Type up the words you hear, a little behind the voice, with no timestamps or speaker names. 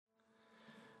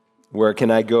Where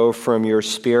can I go from your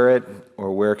spirit,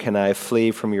 or where can I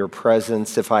flee from your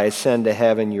presence? If I ascend to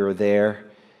heaven, you're there.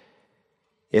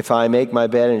 If I make my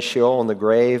bed in Sheol in the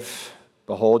grave,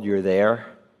 behold, you're there.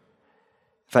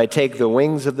 If I take the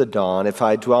wings of the dawn, if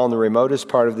I dwell in the remotest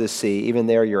part of the sea, even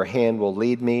there your hand will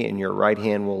lead me, and your right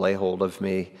hand will lay hold of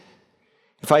me.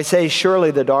 If I say,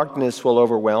 surely the darkness will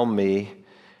overwhelm me,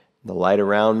 the light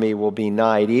around me will be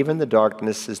night. Even the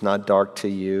darkness is not dark to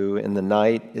you, and the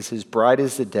night is as bright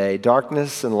as the day.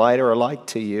 Darkness and light are alike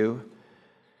to you,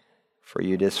 for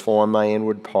you disform my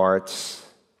inward parts.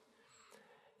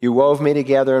 You wove me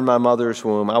together in my mother's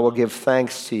womb. I will give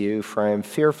thanks to you, for I am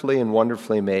fearfully and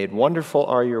wonderfully made. Wonderful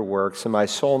are your works, and my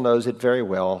soul knows it very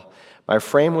well. My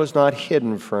frame was not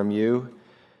hidden from you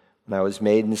when I was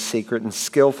made in secret and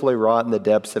skillfully wrought in the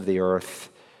depths of the earth.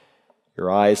 Your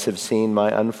eyes have seen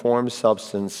my unformed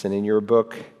substance, and in your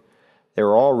book they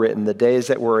were all written, the days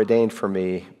that were ordained for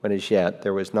me, when as yet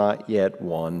there was not yet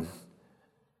one.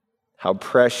 How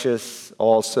precious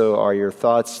also are your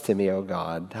thoughts to me, O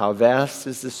God. How vast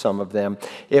is the sum of them.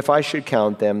 If I should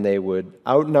count them, they would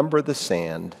outnumber the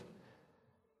sand.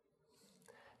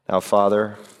 Now,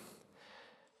 Father,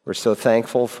 we're so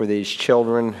thankful for these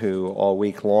children who all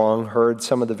week long heard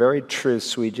some of the very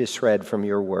truths we just read from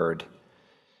your word.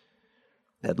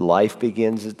 That life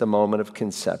begins at the moment of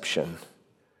conception.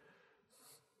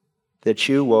 That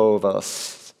you wove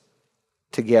us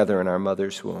together in our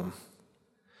mother's womb.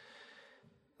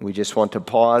 We just want to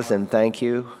pause and thank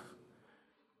you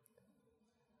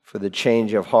for the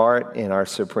change of heart in our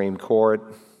Supreme Court.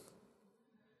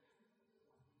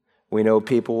 We know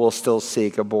people will still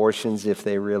seek abortions if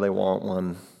they really want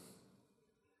one.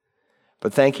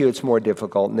 But thank you, it's more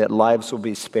difficult, and that lives will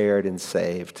be spared and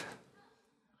saved.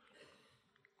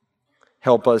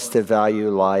 Help us to value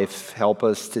life. Help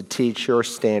us to teach your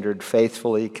standard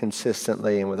faithfully,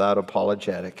 consistently, and without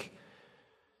apologetic.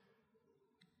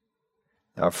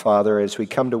 Now, Father, as we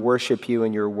come to worship you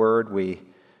in your word, we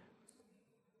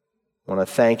want to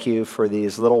thank you for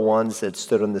these little ones that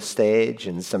stood on the stage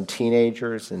and some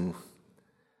teenagers, and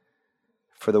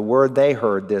for the word they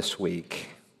heard this week.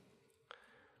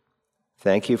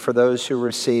 Thank you for those who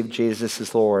received Jesus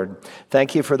as Lord.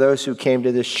 Thank you for those who came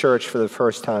to this church for the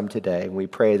first time today. We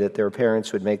pray that their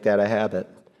parents would make that a habit.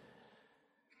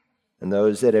 And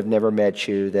those that have never met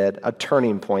you, that a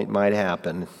turning point might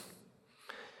happen.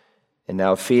 And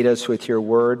now feed us with your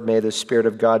word. May the Spirit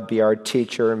of God be our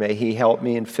teacher. May he help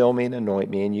me and fill me and anoint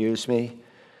me and use me,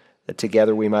 that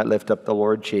together we might lift up the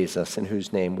Lord Jesus, in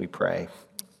whose name we pray.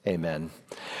 Amen.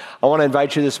 I want to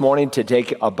invite you this morning to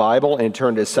take a Bible and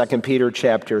turn to 2 Peter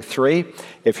chapter 3.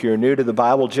 If you're new to the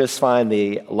Bible, just find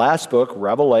the last book,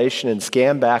 Revelation, and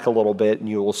scan back a little bit, and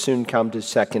you will soon come to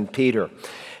 2 Peter.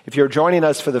 If you're joining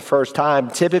us for the first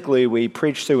time, typically we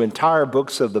preach through entire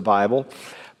books of the Bible,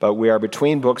 but we are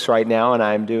between books right now, and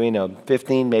I'm doing a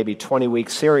 15, maybe 20-week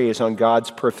series on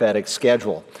God's prophetic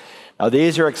schedule. Now,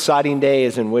 these are exciting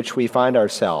days in which we find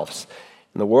ourselves.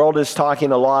 And the world is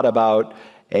talking a lot about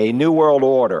a new world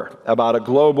order, about a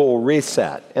global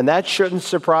reset. And that shouldn't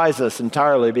surprise us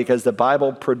entirely, because the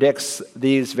Bible predicts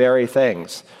these very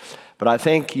things. But I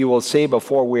think you will see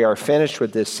before we are finished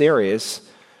with this series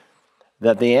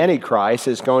that the Antichrist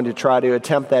is going to try to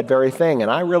attempt that very thing. And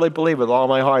I really believe with all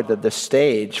my heart that the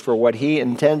stage for what he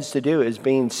intends to do is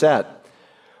being set.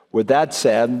 With that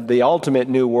said, the ultimate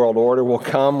new world order will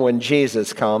come when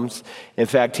Jesus comes. In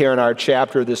fact, here in our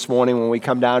chapter this morning, when we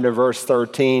come down to verse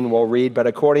 13, we'll read, "But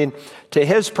according to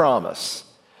his promise,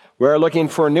 we're looking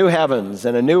for new heavens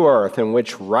and a new earth in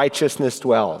which righteousness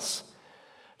dwells."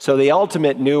 So the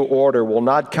ultimate new order will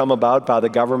not come about by the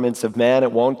governments of man.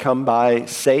 It won't come by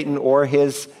Satan or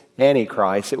his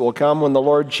Antichrist. It will come when the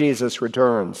Lord Jesus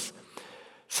returns.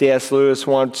 C.S. Lewis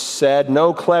once said,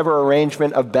 "No clever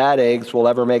arrangement of bad eggs will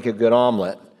ever make a good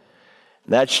omelet."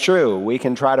 And that's true. We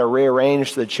can try to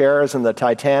rearrange the chairs in the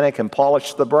Titanic and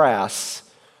polish the brass,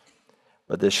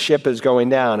 but the ship is going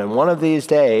down. And one of these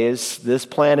days, this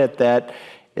planet that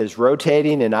is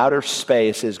rotating in outer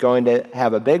space is going to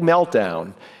have a big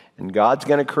meltdown, and God's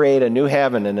going to create a new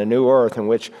heaven and a new earth in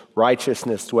which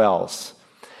righteousness dwells.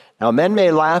 Now, men may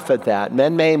laugh at that.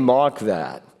 Men may mock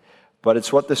that. But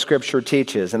it's what the Scripture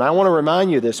teaches. And I want to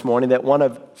remind you this morning that one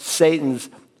of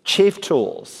Satan's chief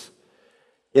tools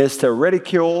is to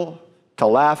ridicule, to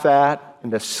laugh at,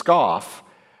 and to scoff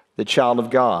the child of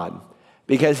God,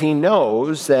 because he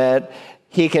knows that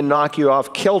he can knock you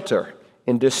off kilter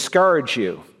and discourage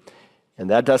you. And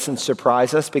that doesn't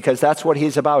surprise us, because that's what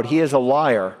he's about. He is a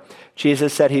liar.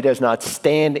 Jesus said he does not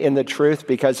stand in the truth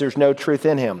because there's no truth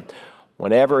in him.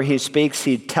 Whenever he speaks,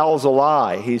 he tells a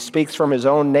lie. He speaks from his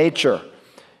own nature.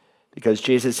 because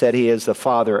Jesus said he is the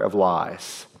father of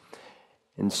lies.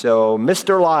 And so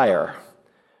Mr. Liar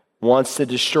wants to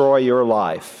destroy your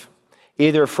life,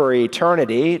 either for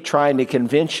eternity, trying to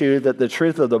convince you that the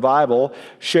truth of the Bible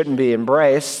shouldn't be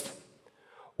embraced,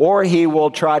 or he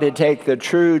will try to take the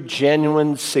true,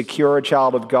 genuine, secure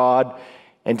child of God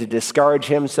and to discourage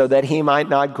him so that he might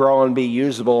not grow and be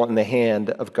usable in the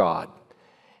hand of God.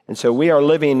 And so we are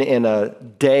living in a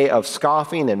day of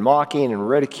scoffing and mocking and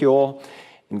ridicule,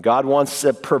 and God wants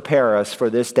to prepare us for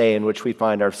this day in which we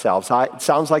find ourselves. It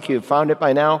sounds like you've found it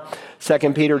by now.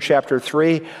 2 Peter chapter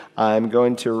 3, I'm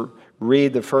going to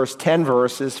read the first 10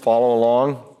 verses. Follow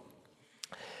along.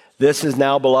 This is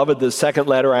now, beloved, the second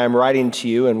letter I am writing to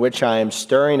you, in which I am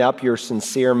stirring up your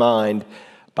sincere mind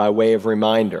by way of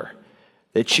reminder,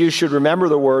 that you should remember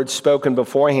the words spoken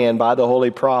beforehand by the holy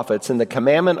prophets and the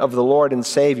commandment of the Lord and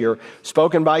Savior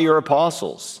spoken by your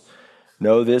apostles.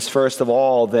 Know this, first of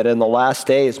all, that in the last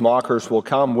days mockers will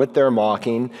come with their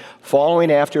mocking,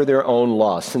 following after their own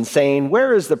lusts, and saying,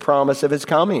 where is the promise of his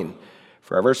coming?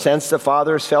 For ever since the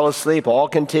fathers fell asleep, all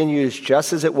continues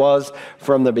just as it was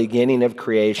from the beginning of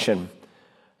creation.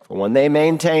 For when they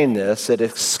maintain this, it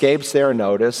escapes their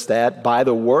notice that by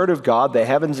the word of God the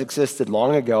heavens existed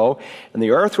long ago, and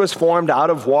the earth was formed out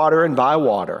of water and by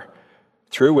water,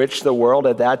 through which the world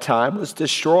at that time was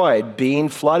destroyed, being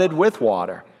flooded with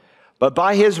water. But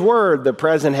by his word the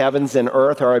present heavens and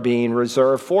earth are being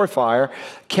reserved for fire,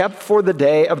 kept for the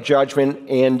day of judgment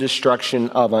and destruction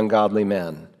of ungodly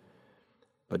men.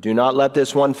 But do not let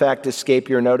this one fact escape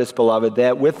your notice, beloved,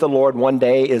 that with the Lord 1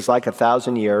 day is like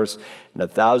 1,000 years, and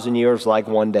 1,000 years like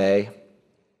 1 day.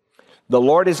 The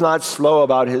Lord is not slow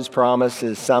about his promise,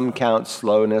 as some count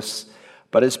slowness,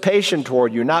 but is patient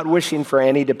toward you, not wishing for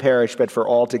any to perish, but for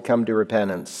all to come to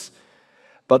repentance.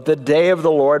 But the day of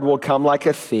the Lord will come like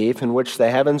a thief, in which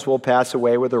the heavens will pass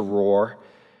away with a roar,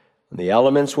 and the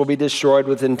elements will be destroyed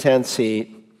with intense heat,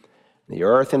 and the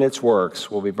earth and its works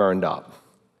will be burned up.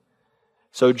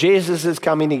 So Jesus is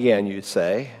coming again, you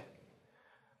say.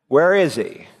 Where is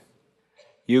he?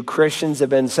 You Christians have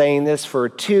been saying this for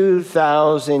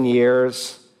 2,000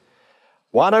 years.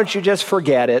 Why don't you just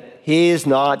forget it? He's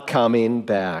not coming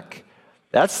back.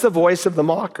 That's the voice of the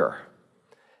mocker.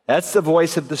 That's the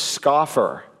voice of the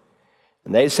scoffer.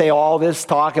 And they say all this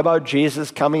talk about Jesus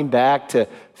coming back to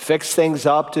fix things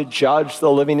up, to judge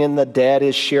the living and the dead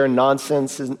is sheer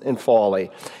nonsense and folly.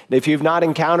 And if you've not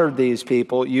encountered these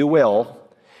people, you will.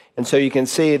 And so you can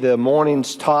see the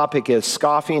morning's topic is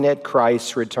scoffing at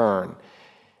Christ's return.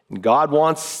 And God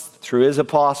wants, through his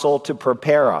apostle, to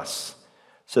prepare us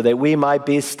so that we might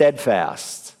be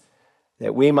steadfast,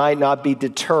 that we might not be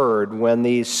deterred when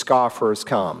these scoffers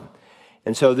come.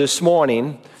 And so this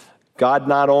morning, God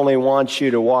not only wants you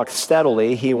to walk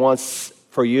steadily, he wants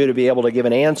for you to be able to give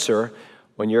an answer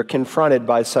when you're confronted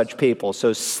by such people.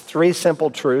 So 3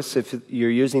 simple truths. If you're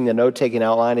using the note-taking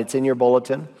outline, it's in your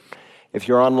bulletin. If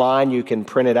you're online, you can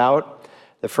print it out.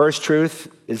 The first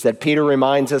truth is that Peter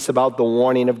reminds us about the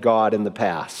warning of God in the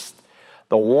past.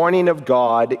 The warning of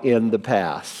God in the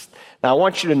past. Now, I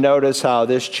want you to notice how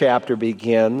this chapter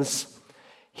begins.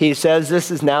 He says,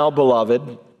 this is now,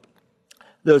 beloved,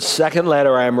 the second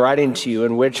letter I am writing to you,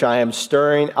 in which I am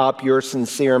stirring up your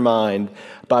sincere mind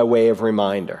by way of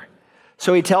reminder.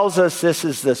 So he tells us this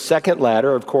is the second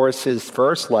letter. Of course, his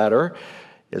first letter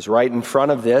is right in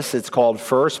front of this. It's called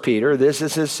 1 Peter. This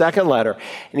is his second letter.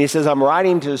 And he says, I'm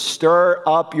writing to stir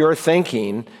up your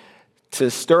thinking, to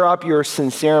stir up your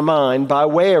sincere mind by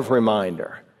way of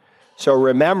reminder. So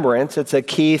remembrance, it's a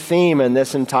key theme in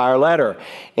this entire letter.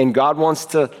 And God wants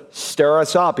to stir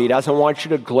us up. He doesn't want you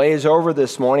to glaze over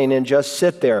this morning and just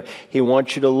sit there. He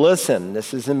wants you to listen.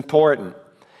 This is important.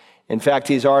 In fact,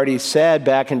 he's already said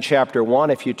back in chapter 1,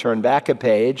 if you turn back a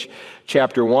page,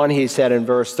 chapter 1, he said in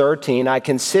verse 13, I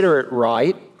consider it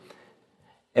right,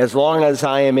 as long as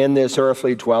I am in this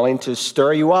earthly dwelling, to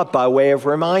stir you up by way of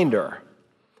reminder.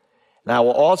 And I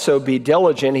will also be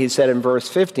diligent, he said in verse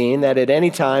 15, that at any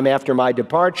time after my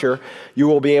departure, you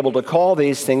will be able to call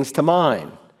these things to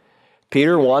mind.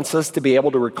 Peter wants us to be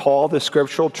able to recall the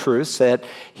scriptural truths that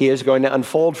he is going to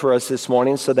unfold for us this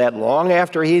morning, so that long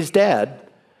after he's dead,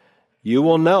 you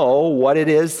will know what it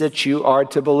is that you are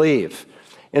to believe.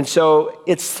 And so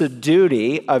it's the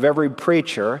duty of every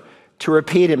preacher to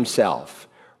repeat himself.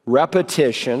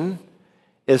 Repetition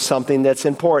is something that's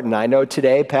important. I know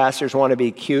today pastors want to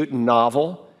be cute and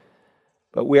novel,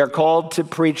 but we are called to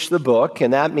preach the book,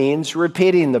 and that means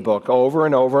repeating the book over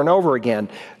and over and over again.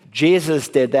 Jesus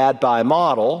did that by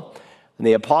model, and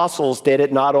the apostles did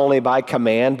it not only by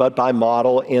command, but by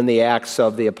model in the Acts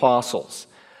of the Apostles.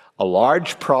 A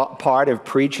large part of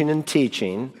preaching and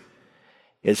teaching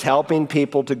is helping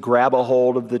people to grab a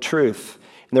hold of the truth.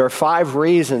 And there are 5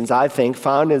 reasons, I think,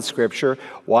 found in Scripture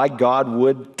why God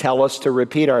would tell us to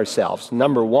repeat ourselves.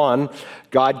 Number 1,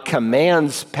 God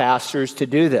commands pastors to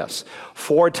do this.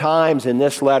 4 times in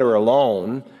this letter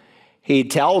alone, he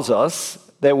tells us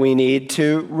that we need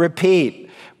to repeat.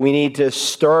 We need to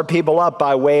stir people up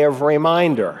by way of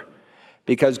reminder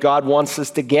because God wants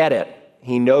us to get it.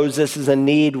 He knows this is a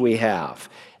need we have.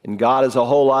 And God is a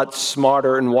whole lot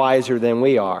smarter and wiser than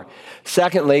we are.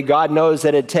 Secondly, God knows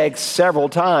that it takes several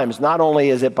times. Not only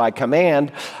is it by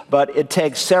command, but it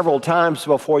takes several times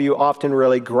before you often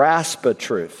really grasp a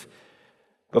truth,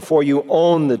 before you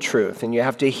own the truth, and you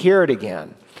have to hear it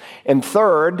again. And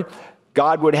third,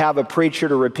 God would have a preacher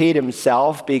to repeat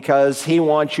himself because he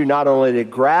wants you not only to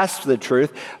grasp the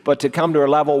truth, but to come to a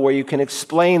level where you can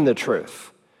explain the truth.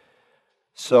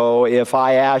 So if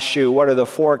I ask you, what are the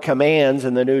 4 commands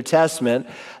in the New Testament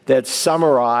that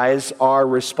summarize our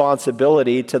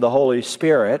responsibility to the Holy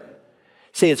Spirit?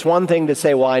 See, it's one thing to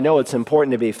say, well, I know it's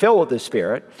important to be filled with the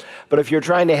Spirit, but if you're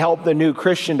trying to help the new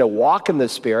Christian to walk in the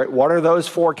Spirit, what are those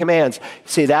 4 commands?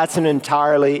 See, that's an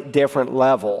entirely different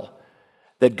level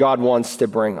that God wants to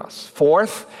bring us.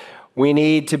 Fourth, we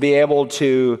need to be able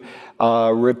to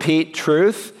repeat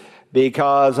truth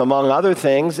because, among other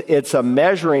things, it's a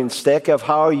measuring stick of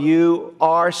how you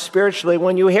are spiritually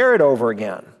when you hear it over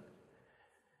again.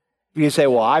 You say,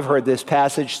 well, I've heard this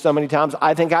passage so many times,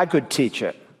 I think I could teach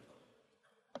it.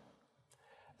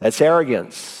 That's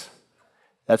arrogance.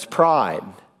 That's pride.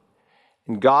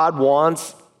 And God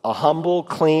wants a humble,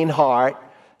 clean heart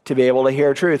to be able to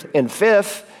hear truth. And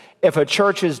fifth, if a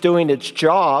church is doing its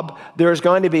job, there's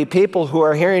going to be people who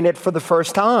are hearing it for the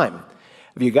first time.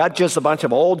 If you got just a bunch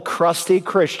of old, crusty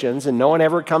Christians and no one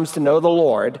ever comes to know the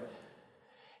Lord,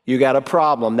 you got a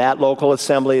problem. That local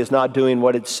assembly is not doing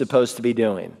what it's supposed to be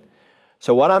doing.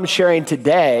 So what I'm sharing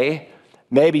today,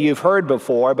 maybe you've heard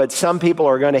before, but some people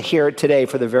are going to hear it today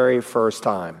for the very first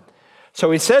time. So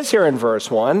he says here in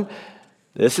verse 1,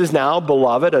 this is now,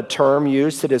 beloved, a term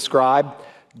used to describe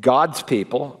God's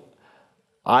people.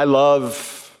 I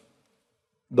love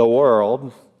the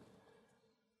world,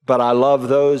 but I love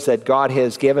those that God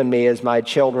has given me as my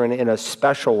children in a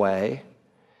special way.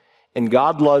 And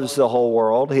God loves the whole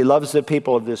world. He loves the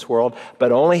people of this world,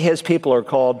 but only his people are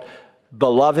called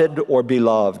beloved or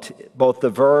beloved. Both the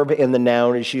verb and the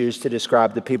noun is used to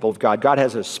describe the people of God. God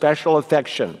has a special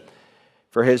affection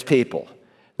for his people.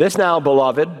 This now,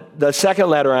 beloved, the second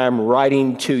letter I am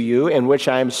writing to you, in which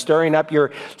I am stirring up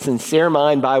your sincere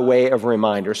mind by way of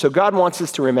reminder. So God wants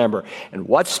us to remember. And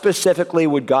what specifically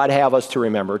would God have us to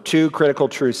remember? 2 critical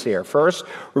truths here. First,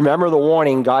 remember the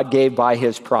warning God gave by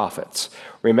his prophets.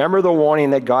 Remember the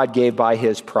warning that God gave by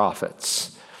his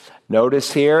prophets.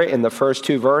 Notice here in the first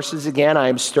 2 verses again, I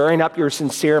am stirring up your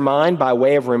sincere mind by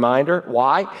way of reminder.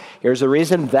 Why? Here's the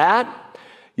reason: that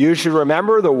you should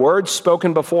remember the words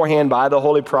spoken beforehand by the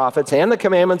holy prophets and the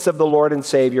commandments of the Lord and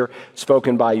Savior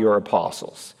spoken by your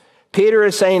apostles. Peter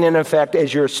is saying, in effect,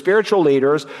 as your spiritual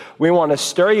leaders, we want to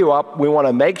stir you up. We want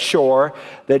to make sure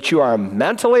that you are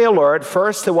mentally alert,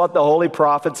 first, to what the holy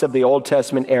prophets of the Old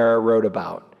Testament era wrote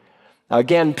about.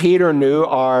 Again, Peter knew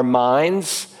our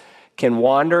minds can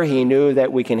wander. He knew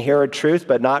that we can hear a truth,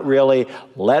 but not really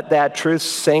let that truth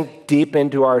sink deep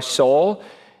into our soul.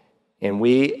 And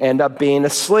we end up being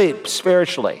asleep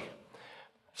spiritually.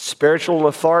 Spiritual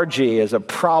lethargy is a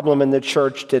problem in the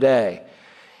church today.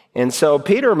 And so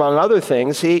Peter, among other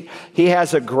things, he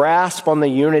has a grasp on the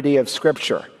unity of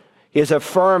Scripture. He is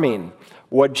affirming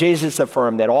what Jesus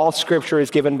affirmed, that all Scripture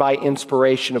is given by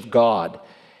inspiration of God,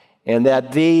 and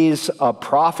that these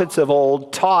prophets of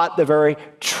old taught the very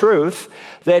truth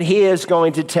that he is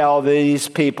going to tell these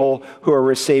people who are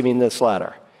receiving this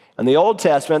letter. In the Old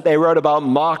Testament, they wrote about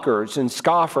mockers and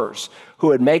scoffers who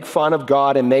would make fun of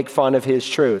God and make fun of his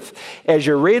truth. As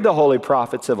you read the holy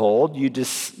prophets of old,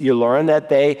 you learn that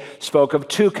they spoke of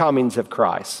 2 comings of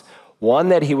Christ. One,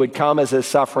 that he would come as a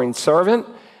suffering servant,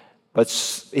 but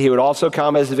he would also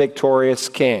come as a victorious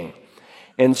king.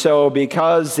 And so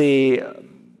because the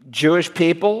Jewish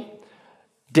people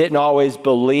didn't always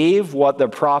believe what the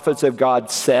prophets of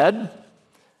God said,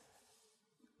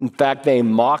 in fact, they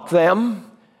mocked them.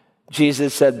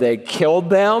 Jesus said they killed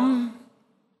them.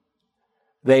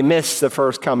 They missed the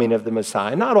first coming of the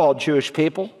Messiah. Not all Jewish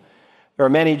people. There are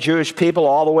many Jewish people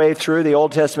all the way through the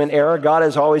Old Testament era. God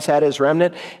has always had his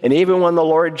remnant. And even when the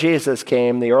Lord Jesus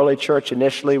came, the early church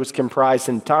initially was comprised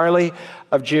entirely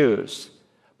of Jews.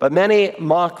 But many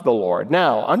mocked the Lord.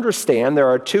 Now, understand there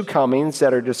are 2 comings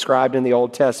that are described in the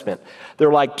Old Testament. They're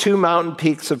like 2 mountain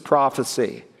peaks of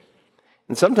prophecy.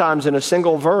 And sometimes in a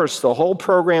single verse, the whole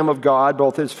program of God,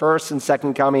 both his first and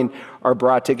second coming, are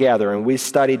brought together. And we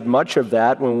studied much of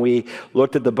that when we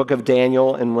looked at the book of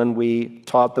Daniel and when we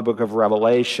taught the book of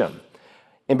Revelation.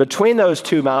 In between those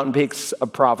two mountain peaks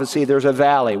of prophecy, there's a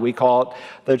valley. We call it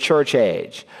the church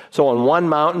age. So on one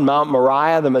mountain, Mount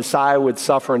Moriah, the Messiah would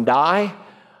suffer and die.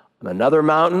 On another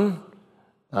mountain,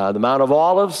 the Mount of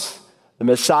Olives, the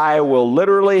Messiah will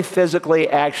literally, physically,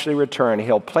 actually return.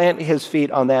 He'll plant his feet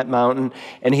on that mountain,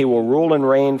 and he will rule and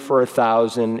reign for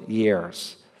 1,000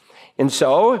 years. And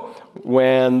so,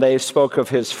 when they spoke of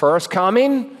his first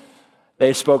coming,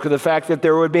 they spoke of the fact that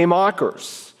there would be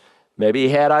mockers. Maybe he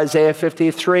had Isaiah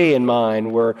 53 in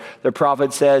mind, where the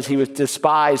prophet says he was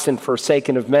despised and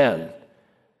forsaken of men.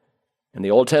 And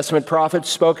the Old Testament prophets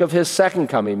spoke of his second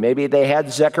coming. Maybe they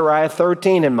had Zechariah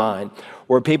 13 in mind,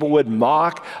 where people would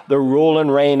mock the rule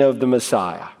and reign of the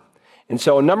Messiah. And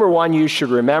so, number one, you should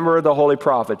remember the holy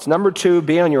prophets. Number two,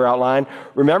 be on your outline,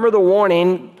 remember the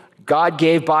warning God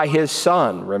gave by his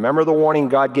Son. Remember the warning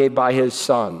God gave by his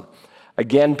Son.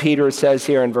 Again, Peter says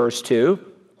here in verse 2,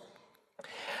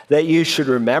 that you should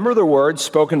remember the words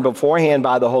spoken beforehand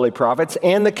by the holy prophets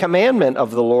and the commandment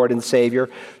of the Lord and Savior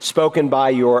spoken by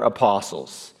your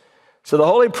apostles. So the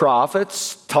holy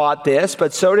prophets taught this,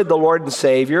 but so did the Lord and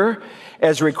Savior,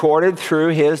 as recorded through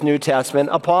his New Testament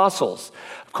apostles.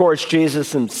 Of course,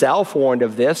 Jesus himself warned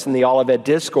of this in the Olivet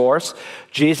Discourse.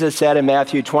 Jesus said in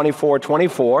Matthew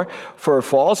 24:24, "For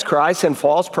false Christs and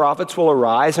false prophets will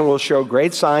arise and will show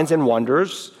great signs and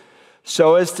wonders,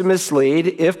 so as to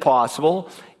mislead, if possible,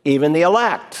 even the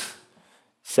elect."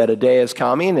 Said a day is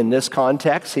coming. In this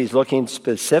context, he's looking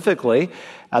specifically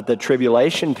at the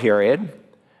tribulation period,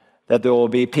 that there will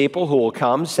be people who will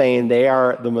come saying they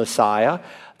are the Messiah.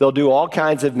 They'll do all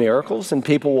kinds of miracles, and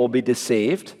people will be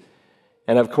deceived.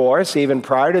 And of course, even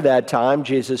prior to that time,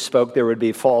 Jesus spoke there would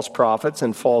be false prophets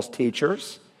and false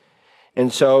teachers.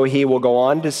 And so he will go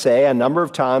on to say a number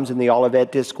of times in the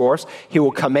Olivet Discourse, he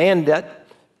will command it,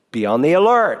 be on the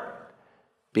alert.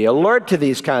 Be alert to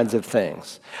these kinds of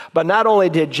things. But not only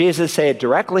did Jesus say it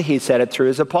directly, he said it through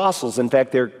his apostles. In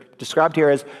fact, they're described here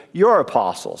as your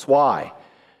apostles. Why?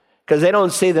 Because they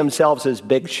don't see themselves as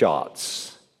big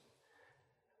shots.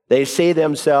 They see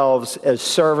themselves as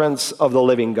servants of the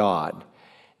living God.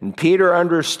 And Peter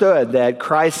understood that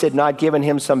Christ had not given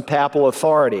him some papal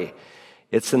authority.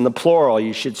 It's in the plural.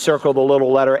 You should circle the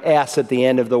little letter S at the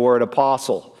end of the word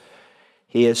apostle.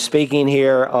 He is speaking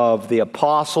here of the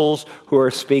apostles who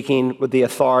are speaking with the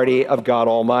authority of God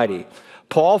Almighty.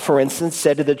 Paul, for instance,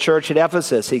 said to the church at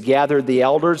Ephesus, he gathered the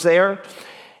elders there,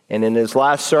 and in his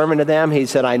last sermon to them, he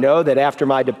said, "I know that after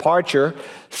my departure,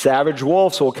 savage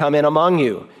wolves will come in among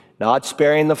you, not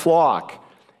sparing the flock.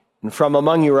 And from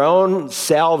among your own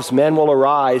selves men will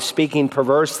arise, speaking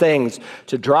perverse things,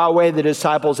 to draw away the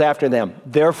disciples after them.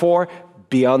 Therefore,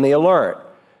 be on the alert."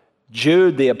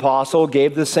 Jude, the apostle,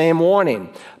 gave the same warning.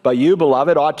 "But you,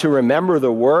 beloved, ought to remember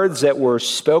the words that were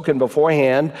spoken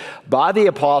beforehand by the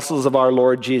apostles of our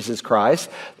Lord Jesus Christ,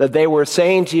 that they were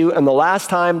saying to you, in the last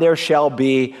time there shall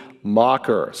be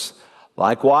mockers."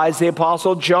 Likewise, the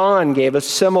apostle John gave a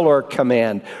similar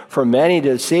command. "For many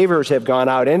deceivers have gone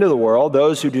out into the world,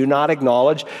 those who do not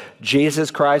acknowledge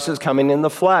Jesus Christ is coming in the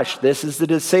flesh." This is the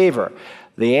deceiver,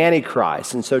 the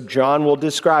Antichrist. And so John will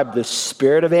describe the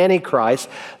spirit of Antichrist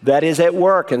that is at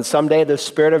work. And someday the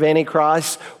spirit of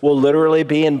Antichrist will literally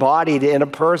be embodied in a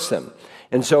person.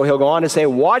 And so he'll go on to say,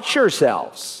 "Watch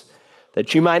yourselves,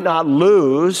 that you might not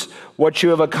lose what you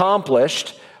have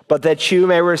accomplished, but that you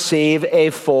may receive a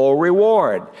full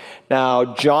reward." Now,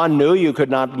 John knew you could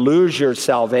not lose your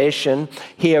salvation.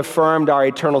 He affirmed our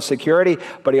eternal security,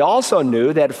 but he also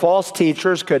knew that false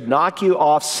teachers could knock you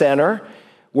off center,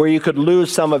 where you could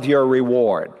lose some of your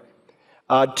reward.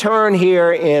 Turn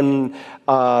here in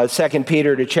 2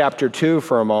 Peter to chapter 2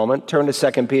 for a moment. Turn to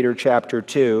 2 Peter chapter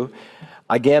 2.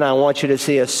 Again, I want you to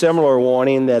see a similar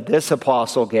warning that this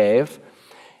apostle gave.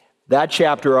 That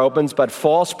chapter opens, "But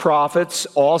false prophets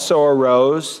also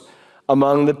arose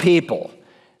among the people."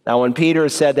 Now, when Peter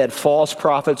said that false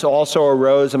prophets also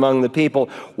arose among the people,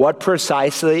 what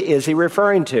precisely is he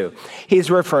referring to?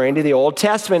 He's referring to the Old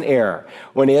Testament era,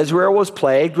 when Israel was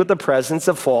plagued with the presence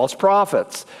of false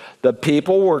prophets. The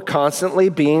people were constantly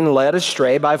being led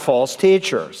astray by false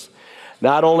teachers.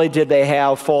 Not only did they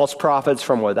have false prophets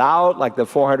from without, like the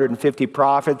 450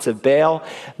 prophets of Baal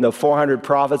and the 400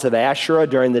 prophets of Asherah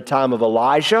during the time of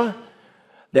Elijah,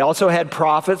 they also had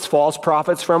prophets, false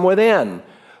prophets from within,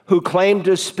 who claimed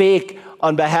to speak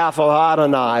on behalf of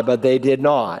Adonai, but they did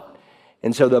not.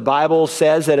 And so the Bible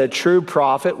says that a true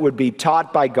prophet would be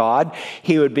taught by God.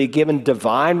 He would be given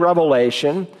divine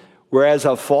revelation, whereas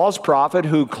a false prophet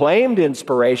who claimed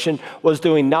inspiration was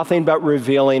doing nothing but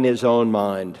revealing his own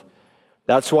mind.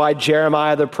 That's why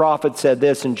Jeremiah the prophet said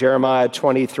this in Jeremiah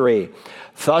 23.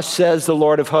 Thus says the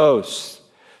Lord of hosts,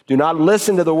 do not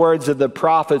listen to the words of the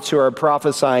prophets who are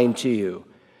prophesying to you.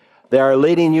 They are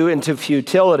leading you into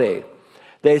futility.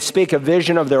 They speak a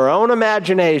vision of their own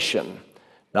imagination,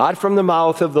 not from the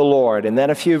mouth of the Lord. And then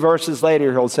a few verses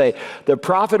later, he'll say, the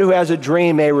prophet who has a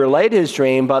dream may relate his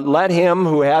dream, but let him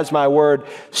who has my word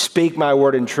speak my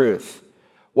word in truth.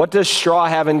 What does straw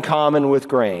have in common with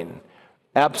grain?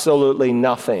 Absolutely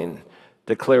nothing,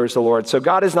 declares the Lord. So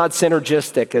God is not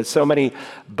synergistic, as so many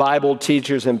Bible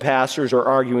teachers and pastors are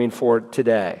arguing for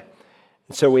today.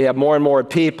 So we have more and more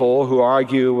people who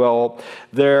argue, well,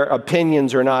 their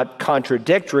opinions are not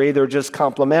contradictory, they're just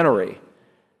complementary.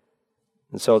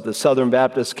 And so at the Southern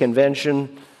Baptist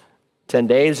Convention 10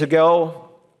 days ago,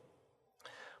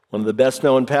 one of the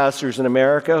best-known pastors in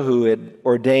America who had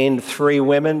ordained 3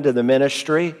 women to the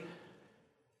ministry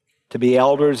to be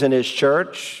elders in his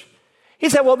church, he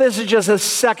said, well, this is just a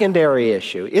secondary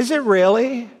issue. Is it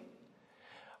really?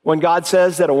 When God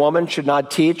says that a woman should not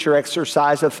teach or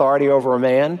exercise authority over a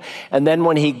man, and then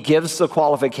when he gives the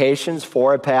qualifications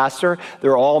for a pastor,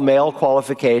 they're all male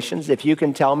qualifications. If you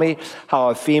can tell me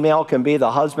how a female can be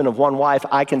the husband of one wife,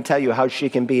 I can tell you how she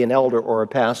can be an elder or a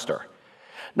pastor.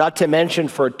 Not to mention,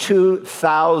 for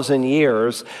 2,000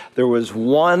 years, there was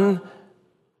one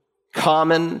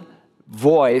common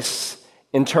voice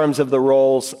in terms of the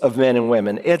roles of men and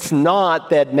women. It's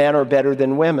not that men are better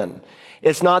than women.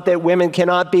 It's not that women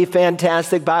cannot be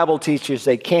fantastic Bible teachers.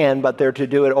 They can, but they're to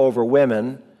do it over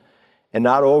women and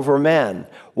not over men.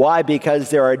 Why? Because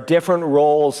there are different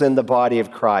roles in the body of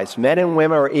Christ. Men and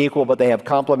women are equal, but they have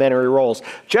complementary roles,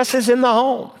 just as in the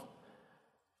home.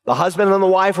 The husband and the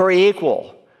wife are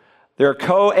equal. They're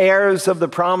co-heirs of the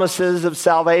promises of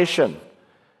salvation.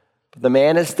 But the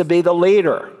man is to be the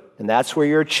leader, and that's where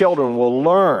your children will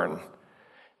learn.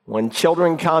 When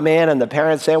children come in and the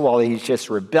parents say, well, he's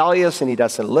just rebellious and he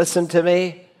doesn't listen to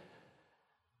me,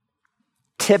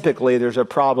 typically there's a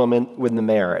problem with the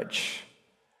marriage.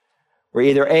 Where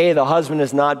either A, the husband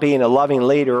is not being a loving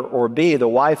leader, or B, the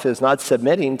wife is not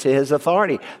submitting to his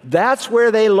authority. That's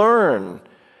where they learn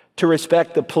to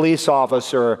respect the police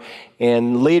officer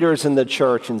and leaders in the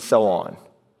church and so on.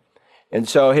 And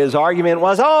so his argument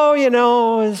was,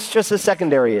 it's just a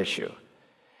secondary issue.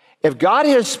 If God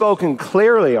has spoken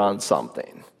clearly on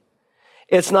something,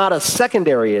 it's not a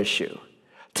secondary issue.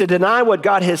 To deny what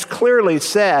God has clearly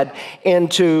said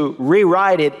and to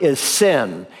rewrite it is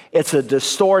sin. It's a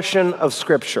distortion of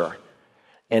Scripture.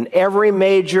 And every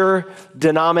major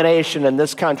denomination in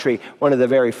this country, one of the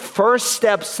very first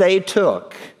steps they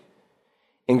took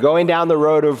in going down the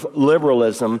road of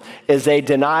liberalism is they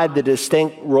denied the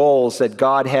distinct roles that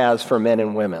God has for men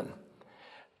and women.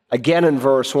 Again in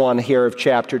verse 1 here of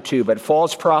chapter 2, but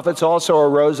false prophets also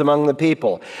arose among the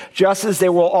people, just as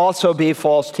there will also be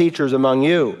false teachers among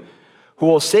you, who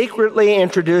will secretly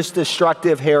introduce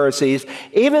destructive heresies,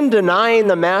 even denying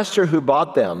the master who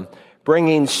bought them,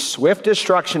 bringing swift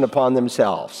destruction upon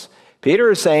themselves.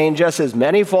 Peter is saying, just as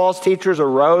many false teachers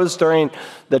arose during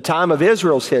the time of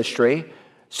Israel's history,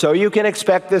 so you can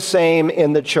expect the same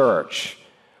in the church.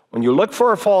 When you look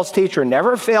for a false teacher,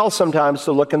 never fail sometimes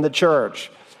to look in the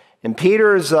church. And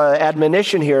Peter's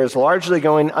admonition here is largely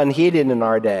going unheeded in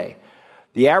our day.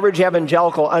 The average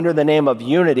evangelical under the name of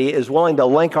unity is willing to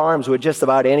link arms with just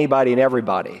about anybody and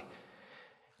everybody.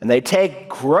 And they take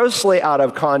grossly out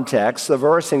of context the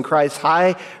verse in Christ's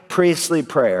high priestly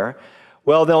prayer,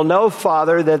 well, they'll know,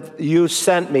 Father, that you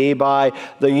sent me by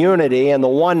the unity and the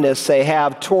oneness they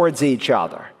have towards each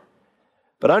other.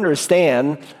 But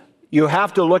understand, you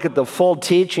have to look at the full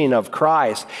teaching of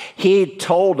Christ. He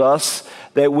told us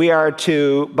that we are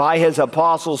to, by his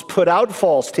apostles, put out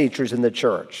false teachers in the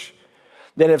church.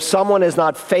 That if someone is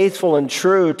not faithful and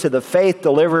true to the faith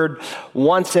delivered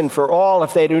once and for all,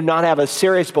 if they do not have a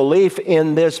serious belief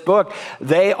in this book,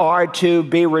 they are to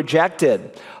be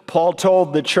rejected. Paul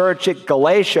told the church at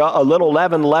Galatia, a little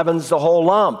leaven leavens the whole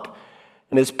lump.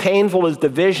 And as painful as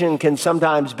division can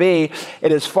sometimes be,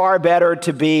 it is far better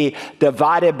to be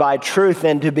divided by truth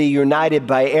than to be united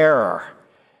by error.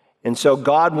 And so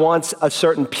God wants a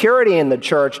certain purity in the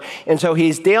church, and so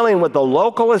he's dealing with the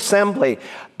local assembly,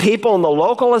 people in the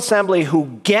local assembly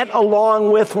who get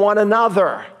along with one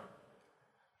another.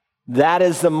 That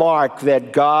is the mark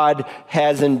that God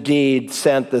has indeed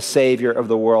sent the Savior of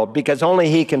the world, because only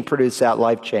he can produce that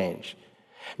life change.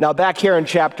 Now back here in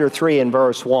chapter 3 and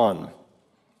verse 1.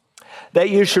 that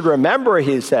you should remember,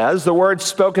 he says, the words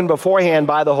spoken beforehand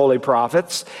by the holy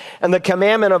prophets and the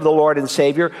commandment of the Lord and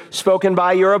Savior spoken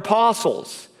by your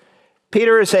apostles.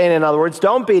 Peter is saying, in other words,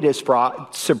 don't be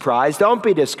surprised, don't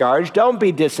be discouraged, don't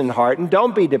be disheartened,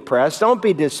 don't be depressed, don't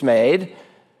be dismayed,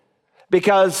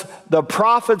 because the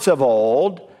prophets of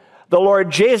old, the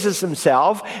Lord Jesus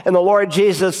himself, and the Lord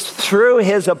Jesus through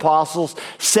his apostles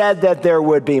said that there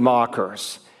would be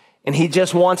mockers. And he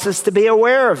just wants us to be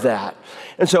aware of that.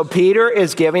 And so Peter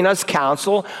is giving us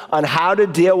counsel on how to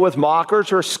deal with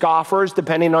mockers or scoffers,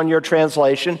 depending on your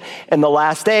translation, in the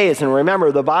last days. And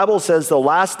remember, the Bible says the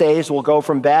last days will go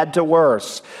from bad to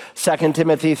worse. 2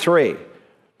 Timothy 3.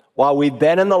 While we've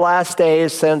been in the last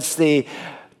days since the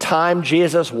time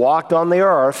Jesus walked on the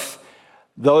earth,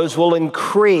 those will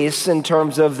increase in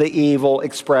terms of the evil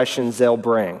expressions they'll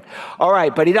bring. All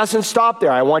right, but he doesn't stop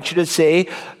there. I want you to see,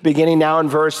 beginning now in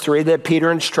verse 3, that Peter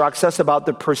instructs us about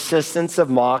the persistence of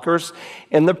mockers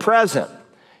in the present.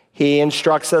 He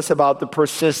instructs us about the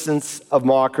persistence of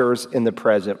mockers in the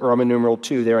present. Roman numeral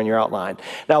 2 there in your outline.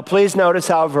 Now, please notice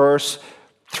how verse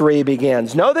 3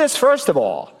 begins. Know this, first of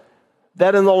all,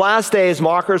 that in the last days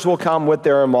mockers will come with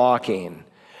their mocking.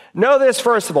 Know this,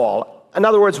 first of all. In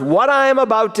other words, what I am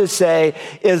about to say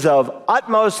is of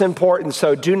utmost importance,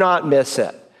 so do not miss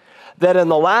it. That in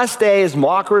the last days,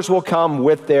 mockers will come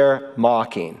with their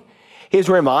mocking. He's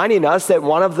reminding us that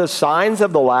one of the signs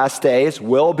of the last days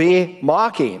will be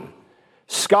mocking,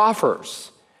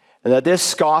 scoffers, and that this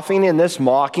scoffing and this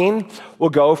mocking will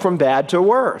go from bad to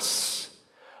worse.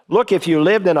 Look, if you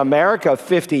lived in America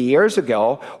 50 years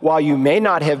ago, while you may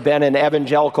not have been an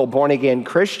evangelical born-again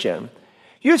Christian,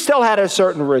 you still had a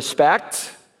certain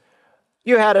respect.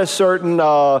 You had a certain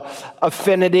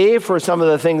affinity for some of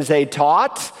the things they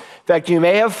taught. In fact, you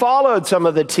may have followed some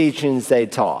of the teachings they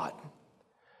taught.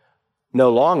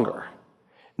 No longer.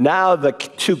 Now the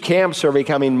two camps are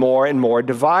becoming more and more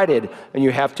divided, and you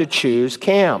have to choose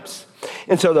camps.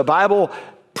 And so the Bible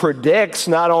predicts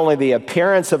not only the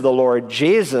appearance of the Lord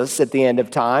Jesus at the end of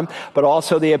time, but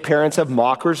also the appearance of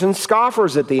mockers and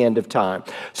scoffers at the end of time.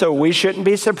 So we shouldn't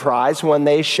be surprised when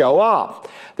they show up.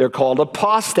 They're called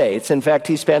apostates. In fact,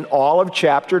 he spent all of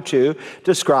chapter 2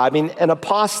 describing an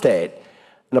apostate.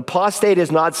 An apostate is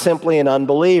not simply an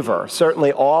unbeliever.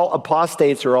 Certainly all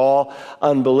apostates are all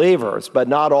unbelievers, but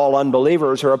not all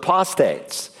unbelievers are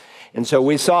apostates. And so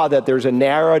we saw that there's a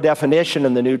narrow definition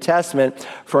in the New Testament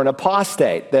for an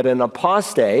apostate, that an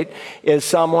apostate is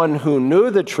someone who knew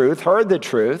the truth, heard the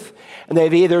truth, and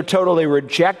they've either totally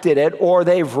rejected it or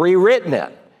they've rewritten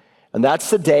it. And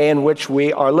that's the day in which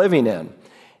we are living in.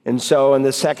 And so in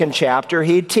the second chapter,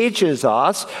 he teaches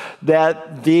us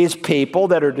that these people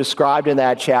that are described in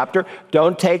that chapter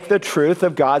don't take the truth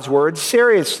of God's word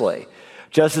seriously.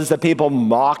 Just as the people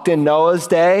mocked in Noah's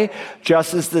day,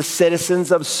 just as the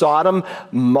citizens of Sodom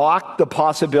mocked the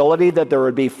possibility that there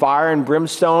would be fire and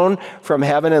brimstone from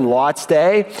heaven in Lot's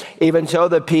day, even so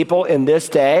the people in this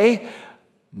day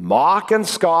mock and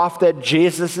scoff that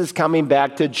Jesus is coming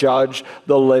back to judge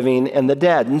the living and the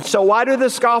dead. And so why do the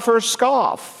scoffers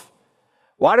scoff?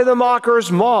 Why do the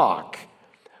mockers mock?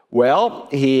 Well,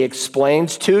 he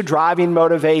explains two driving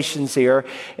motivations here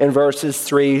in verses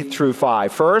 3 through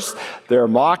 5. First, their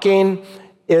mocking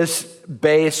is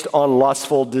based on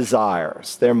lustful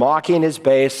desires. Their mocking is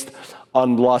based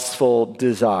on lustful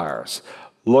desires.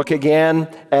 Look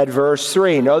again at verse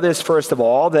 3. Know this, first of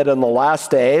all, that in the last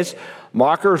days,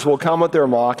 mockers will come with their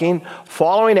mocking,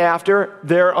 following after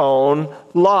their own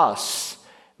lusts.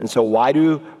 And so why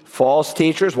do false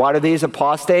teachers, why do these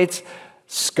apostates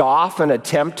scoff and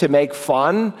attempt to make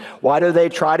fun? Why do they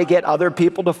try to get other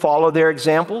people to follow their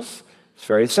examples? It's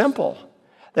very simple.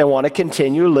 They want to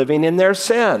continue living in their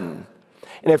sin.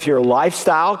 And if your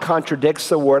lifestyle contradicts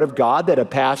the word of God that a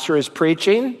pastor is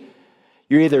preaching,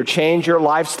 you either change your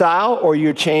lifestyle or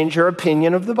you change your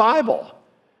opinion of the Bible.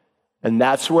 And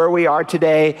that's where we are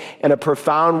today in a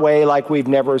profound way like we've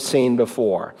never seen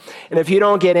before. And if you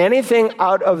don't get anything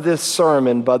out of this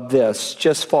sermon but this,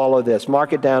 just follow this.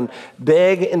 Mark it down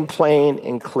big and plain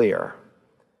and clear.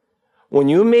 When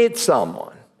you meet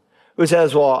someone who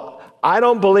says, well, I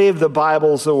don't believe the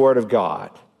Bible's the Word of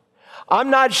God. I'm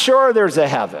not sure there's a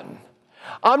heaven.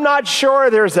 I'm not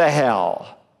sure there's a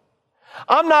hell.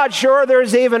 I'm not sure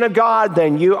there's even a God,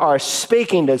 then you are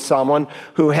speaking to someone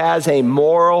who has a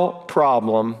moral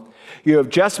problem. You have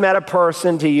just met a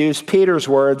person, to use Peter's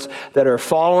words, that are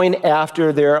following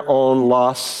after their own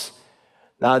lusts.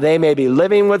 Now, they may be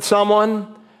living with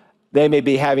someone. They may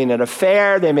be having an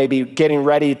affair. They may be getting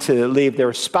ready to leave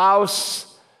their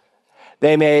spouse.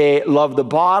 They may love the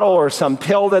bottle or some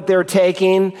pill that they're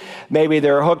taking. Maybe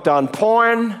they're hooked on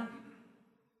porn.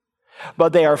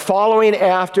 but they are following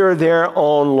after their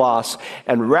own lusts.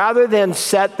 And rather than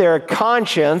set their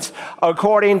conscience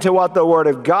according to what the Word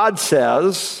of God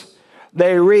says,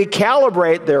 they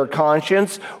recalibrate their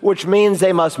conscience, which means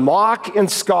they must mock and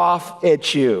scoff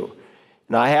at you.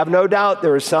 And I have no doubt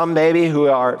there are some maybe who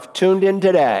are tuned in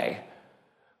today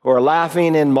who are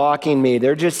laughing and mocking me.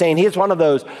 They're just saying he's one of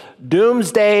those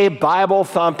doomsday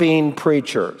Bible-thumping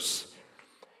preachers.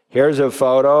 Here's a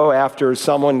photo after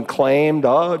someone claimed,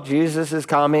 oh, Jesus is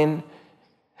coming.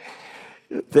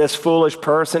 This foolish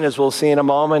person, as we'll see in a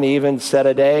moment, even set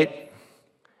a date.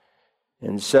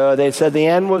 And so they said the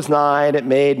end was nigh, and it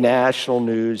made national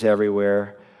news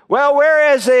everywhere. Well,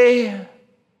 where is he?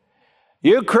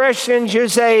 You Christians, you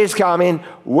say he's coming.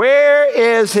 Where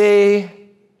is he?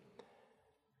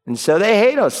 And so they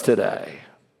hate us today.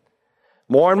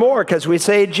 More and more, because we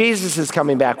say Jesus is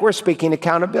coming back. We're speaking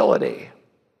accountability.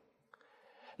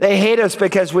 They hate us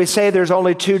because we say there's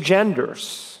only two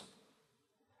genders.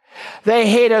 They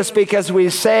hate us because we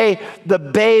say the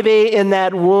baby in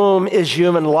that womb is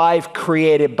human life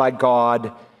created by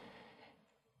God.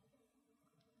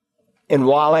 And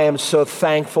while I am so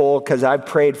thankful, because I've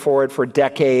prayed for it for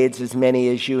decades, as many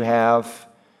as you have,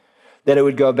 that it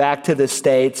would go back to the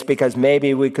States because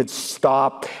maybe we could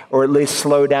stop or at least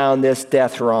slow down this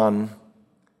death run.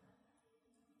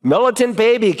 Militant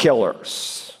baby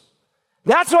killers.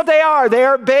 That's what they are. They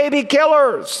are baby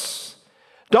killers.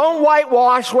 Don't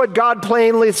whitewash what God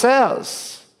plainly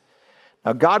says.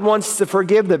 Now, God wants to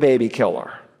forgive the baby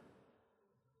killer.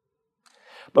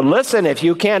 But listen, if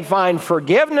you can't find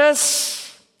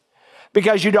forgiveness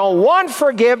because you don't want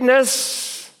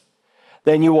forgiveness,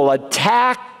 then you will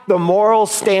attack the moral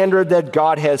standard that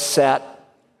God has set.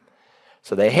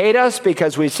 So they hate us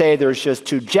because we say there's just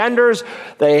two genders.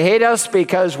 They hate us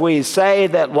because we say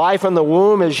that life in the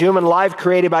womb is human life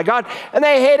created by God. And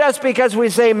they hate us because we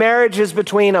say marriage is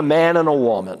between a man and a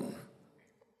woman.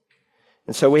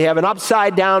 And so we have an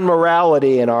upside down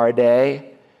morality in our day.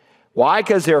 Why?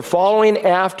 Because they're following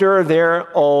after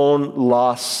their own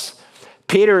lusts.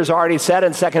 Peter has already said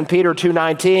in 2 Peter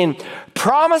 2:19,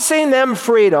 promising them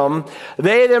freedom,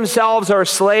 they themselves are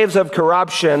slaves of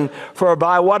corruption, for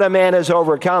by what a man is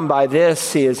overcome, by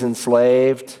this he is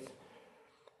enslaved.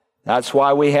 That's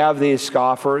why we have these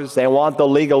scoffers. They want the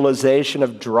legalization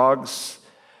of drugs.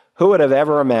 Who would have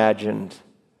ever imagined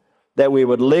that we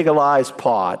would legalize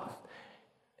pot?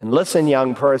 And listen,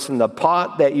 young person, the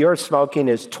pot that you're smoking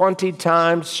is 20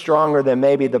 times stronger than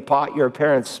maybe the pot your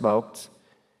parents smoked.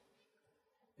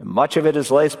 And much of it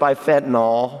is laced by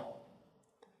fentanyl.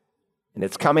 And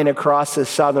it's coming across the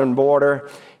southern border.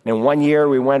 And in 1 year,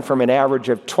 we went from an average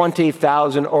of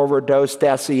 20,000 overdose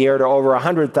deaths a year to over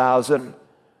 100,000.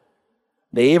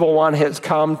 The evil one has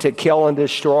come to kill and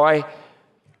destroy.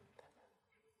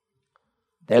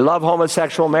 They love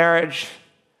homosexual marriage.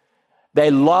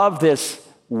 They love this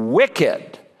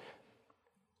wicked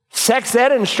sex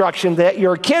ed instruction that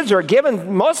your kids are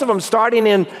given, most of them starting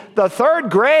in the 3rd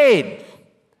grade.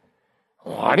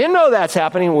 Oh, I didn't know that's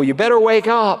happening. Well, you better wake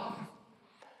up,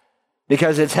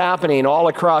 because it's happening all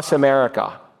across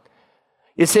America.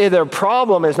 You see, their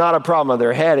problem is not a problem of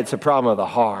their head, it's a problem of the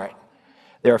heart.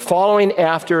 They're following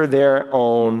after their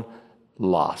own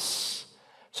lusts.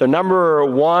 So number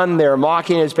one, their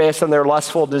mocking is based on their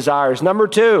lustful desires. Number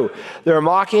two, their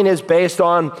mocking is based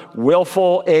on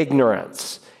willful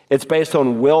ignorance. It's based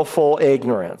on willful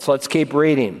ignorance. Let's keep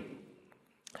reading.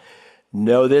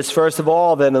 Know this, first of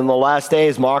all, that in the last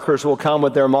days mockers will come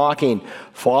with their mocking,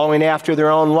 following after their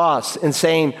own lusts, and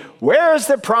saying, where is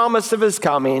the promise of his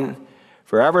coming?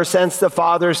 For ever since the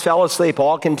fathers fell asleep,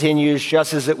 all continues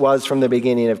just as it was from the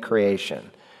beginning of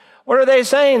creation. What are they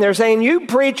saying? They're saying, you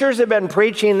preachers have been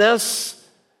preaching this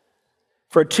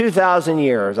for 2,000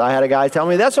 years. I had a guy tell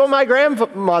me, that's what my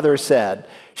grandmother said.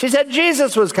 She said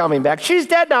Jesus was coming back. She's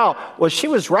dead now. Well, she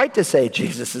was right to say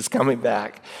Jesus is coming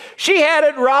back. She had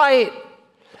it right.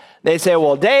 They say,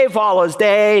 well, day follows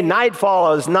day, night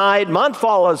follows night, month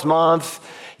follows month,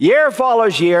 year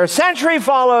follows year, century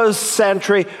follows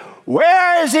century.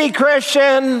 Where is he,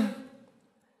 Christian?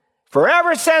 For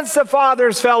ever since the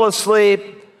fathers fell asleep,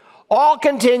 all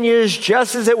continues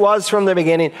just as it was from the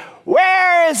beginning.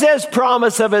 Where is this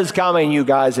promise of his coming you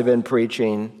guys have been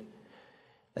preaching?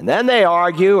 And then they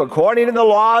argue, according to the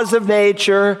laws of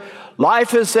nature,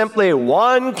 life is simply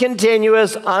one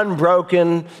continuous,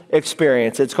 unbroken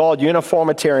experience. It's called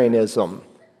uniformitarianism.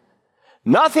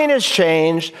 Nothing has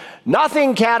changed.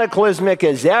 Nothing cataclysmic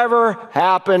has ever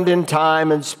happened in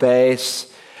time and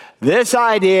space. This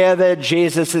idea that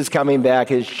Jesus is coming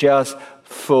back is just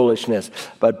foolishness.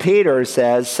 But Peter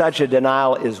says such a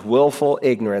denial is willful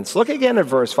ignorance. Look again at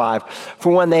verse 5.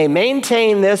 For when they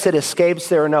maintain this, it escapes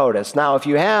their notice. Now, if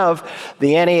you have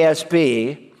the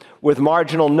NASB with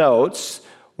marginal notes,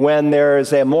 when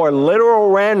there's a more literal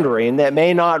rendering that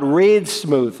may not read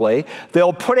smoothly,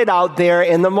 they'll put it out there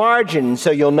in the margin.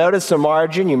 So you'll notice the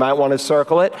margin, you might want to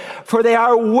circle it, for they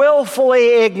are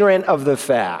willfully ignorant of the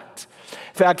fact.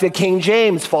 In fact, the King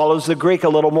James follows the Greek a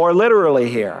little more literally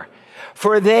here.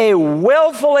 For they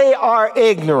willfully are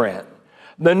ignorant.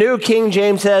 The New King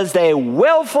James says they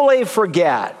willfully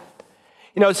forget.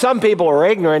 You know, some people are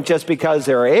ignorant just because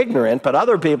they're ignorant, but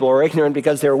other people are ignorant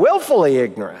because they're willfully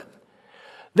ignorant.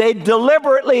 They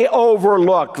deliberately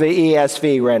overlook, the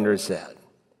ESV renders it.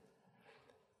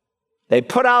 They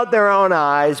put out their own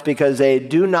eyes because they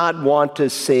do not want to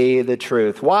see the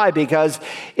truth. Why? Because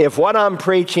if what I'm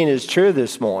preaching is true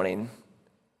this morning,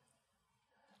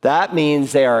 that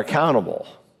means they are accountable.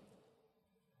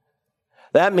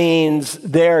 That means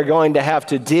they're going to have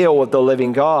to deal with the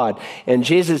living God. And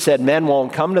Jesus said men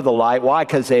won't come to the light. Why?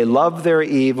 Because they love their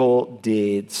evil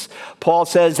deeds. Paul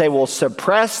says they will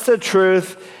suppress the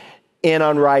truth in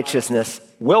unrighteousness,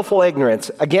 willful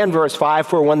ignorance. Again, verse 5,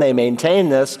 for when they maintain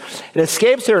this, it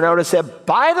escapes their notice that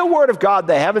by the word of God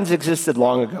the heavens existed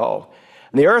long ago,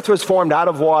 and the earth was formed out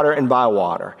of water and by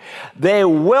water. They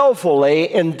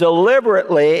willfully and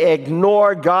deliberately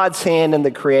ignore God's hand in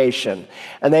the creation,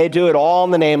 and they do it all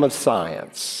in the name of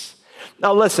science.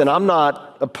 Now listen, I'm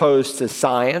not opposed to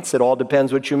science. It all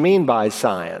depends what you mean by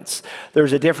science.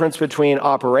 There's a difference between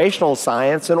operational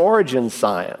science and origin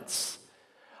science.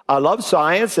 I love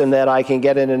science in that I can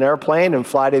get in an airplane and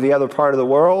fly to the other part of the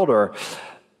world, or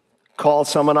call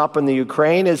someone up in the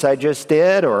Ukraine as I just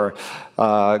did, or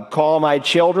call my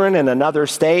children in another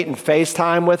state and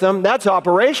FaceTime with them. That's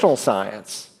operational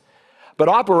science. But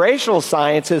operational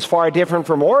science is far different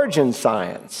from origin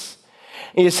science.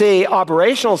 You see,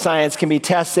 operational science can be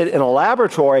tested in a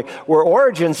laboratory, where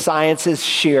origin science is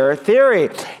sheer theory,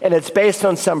 and it's based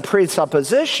on some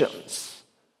presuppositions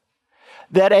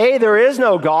that A, there is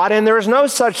no God and there is no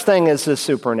such thing as the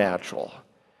supernatural.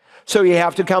 So you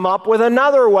have to come up with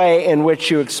another way in which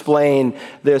you explain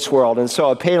this world. And so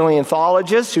a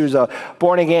paleontologist who's a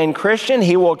born-again Christian,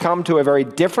 he will come to a very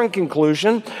different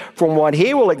conclusion from what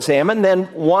he will examine than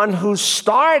one who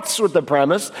starts with the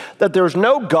premise that there's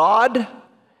no God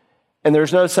and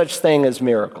there's no such thing as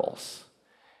miracles.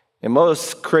 And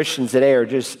most Christians today are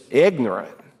just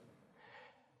ignorant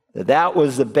that that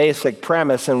was the basic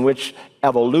premise in which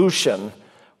evolution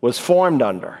was formed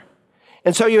under.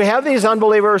 And so you have these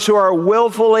unbelievers who are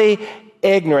willfully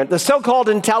ignorant. The so-called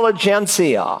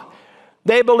intelligentsia,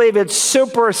 they believe it's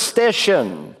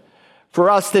superstition for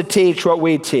us to teach what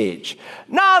we teach.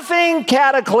 Nothing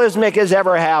cataclysmic has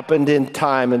ever happened in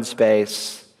time and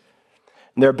space.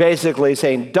 And they're basically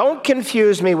saying, don't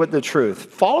confuse me with the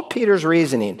truth. Follow Peter's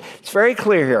reasoning. It's very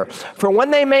clear here. For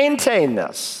when they maintain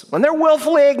this, when they're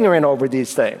willfully ignorant over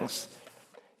these things,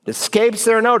 it escapes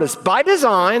their notice by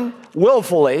design,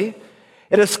 willfully.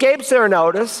 It escapes their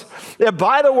notice that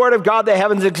by the word of God the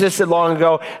heavens existed long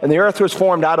ago, and the earth was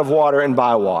formed out of water and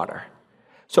by water.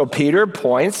 So Peter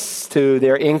points to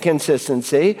their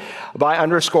inconsistency by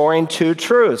underscoring two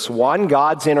truths. One,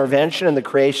 God's intervention in the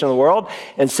creation of the world,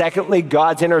 and secondly,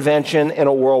 God's intervention in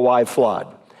a worldwide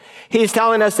flood. He's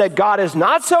telling us that God is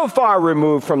not so far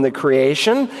removed from the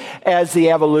creation as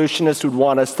the evolutionists would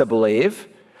want us to believe.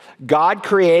 God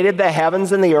created the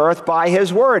heavens and the earth by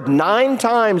his word. 9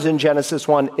 times in Genesis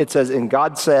 1, it says, and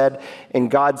God said,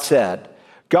 and God said.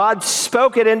 God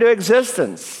spoke it into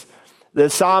existence. The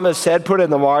psalmist said, put in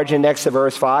the margin next to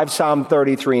verse 5, Psalm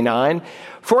 33:9,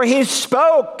 for he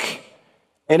spoke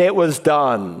and it was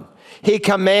done. He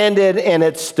commanded and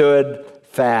it stood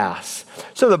fast.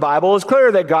 So the Bible is clear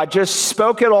that God just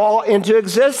spoke it all into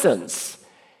existence.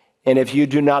 And if you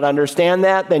do not understand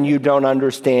that, then you don't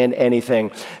understand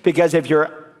anything. Because if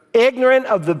you're ignorant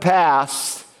of the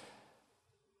past,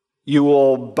 you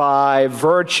will, by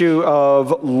virtue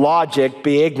of logic,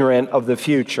 be ignorant of the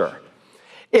future.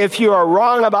 If you are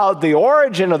wrong about the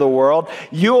origin of the world,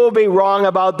 you will be wrong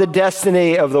about the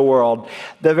destiny of the world.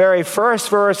 The very first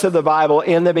verse of the Bible,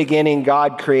 in the beginning,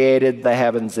 God created the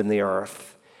heavens and the earth.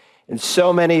 And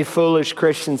so many foolish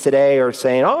Christians today are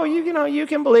saying, oh, you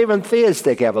can believe in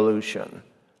theistic evolution.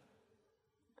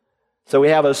 So we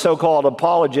have a so-called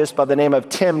apologist by the name of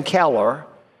Tim Keller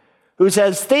who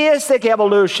says theistic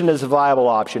evolution is a viable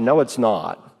option. No, it's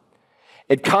not.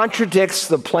 It contradicts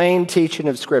the plain teaching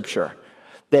of Scripture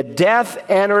that death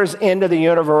enters into the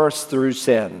universe through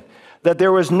sin, that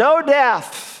there was no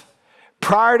death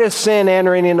prior to sin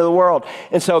entering into the world.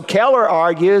 And so Keller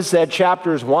argues that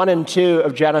chapters 1 and 2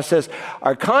 of Genesis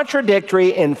are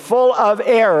contradictory and full of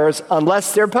errors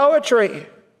unless they're poetry.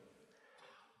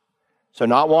 So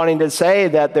not wanting to say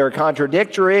that they're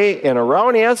contradictory and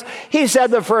erroneous, he said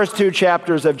the first 2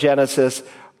 chapters of Genesis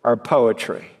are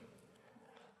poetry.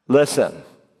 Listen,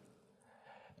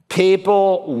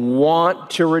 people want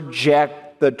to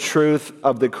reject the truth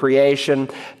of the creation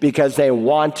because they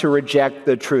want to reject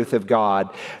the truth of God.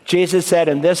 Jesus said,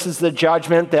 and this is the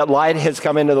judgment, that light has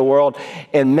come into the world,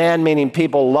 and men, meaning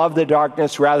people, love the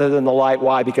darkness rather than the light.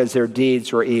 Why? Because their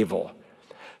deeds were evil.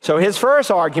 So his first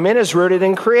argument is rooted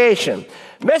in creation.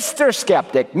 Mr.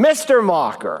 Skeptic, Mr.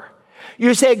 Mocker,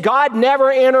 you say God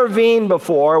never intervened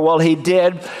before. Well, he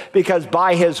did, because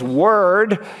by his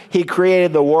word, he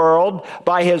created the world.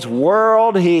 By his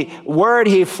word,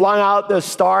 he flung out the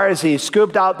stars. He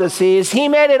scooped out the seas. He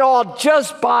made it all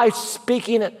just by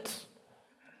speaking it.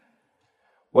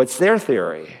 What's their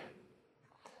theory?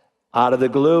 Out of the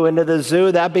glue into the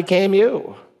zoo, that became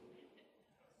you.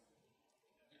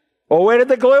 Well, where did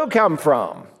the glue come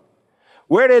from?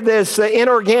 Where did this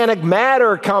inorganic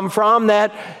matter come from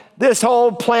that this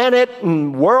whole planet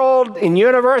and world and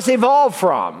universe evolved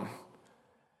from?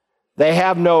 They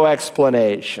have no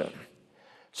explanation.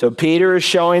 So Peter is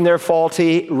showing their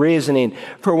faulty reasoning.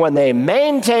 For when they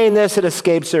maintain this, it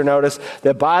escapes their notice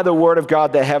that by the word of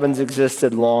God the heavens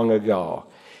existed long ago.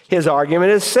 His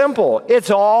argument is simple. It's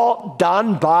all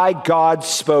done by God's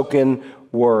spoken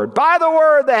word. By the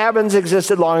word the heavens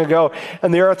existed long ago,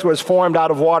 and the earth was formed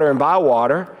out of water and by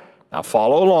water. Now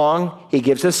follow along. He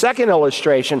gives a second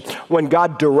illustration when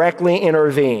God directly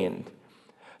intervened,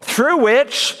 through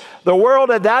which the world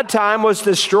at that time was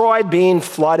destroyed, being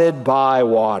flooded by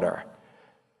water.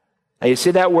 Now you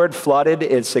see that word flooded?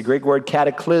 It's the Greek word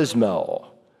cataclysmo.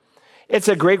 It's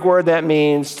a Greek word that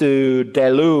means to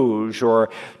deluge or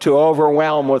to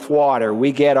overwhelm with water.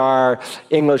 We get our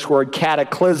English word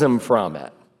cataclysm from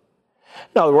it.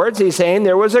 In other words, he's saying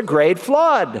there was a great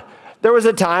flood. There was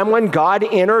a time when God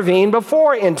intervened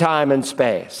before in time and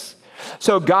space.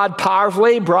 So God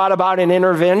powerfully brought about an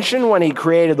intervention when he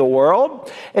created the world,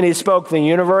 and he spoke the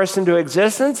universe into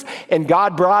existence, and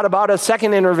God brought about a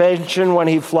second intervention when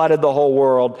he flooded the whole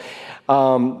world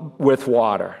with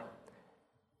water.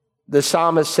 The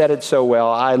psalmist said it so well.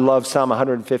 I love Psalm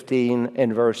 115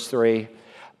 and verse 3.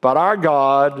 But our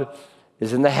God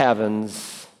is in the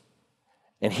heavens,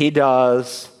 and he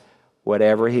does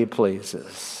whatever he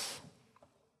pleases.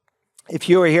 If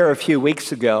you were here a few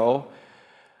weeks ago,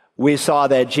 we saw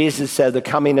that Jesus said the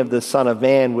coming of the Son of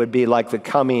Man would be like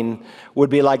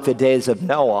the days of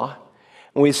Noah.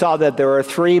 And we saw that there are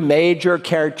 3 major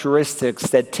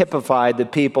characteristics that typified the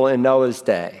people in Noah's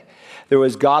day. There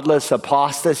was godless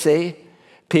apostasy.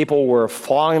 People were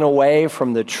falling away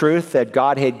from the truth that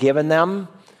God had given them.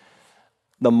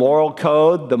 The moral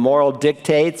code, the moral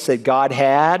dictates that God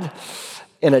had.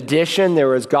 In addition, there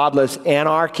was godless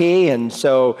anarchy, and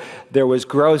so there was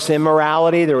gross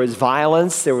immorality, there was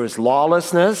violence, there was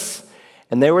lawlessness,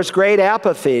 and there was great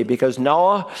apathy, because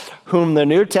Noah, whom the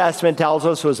New Testament tells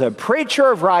us was a preacher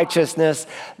of righteousness,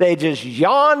 they just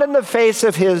yawned in the face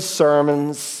of his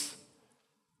sermons.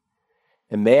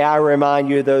 And may I remind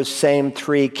you, those same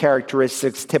 3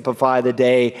 characteristics typify the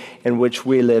day in which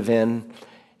we live in.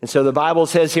 And so the Bible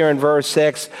says here in verse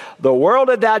 6, the world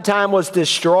at that time was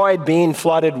destroyed, being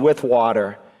flooded with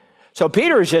water. So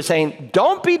Peter is just saying,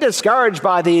 don't be discouraged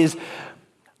by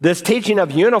this teaching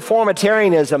of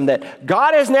uniformitarianism that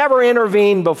God has never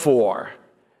intervened before,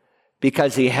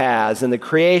 because he has in the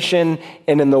creation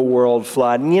and in the world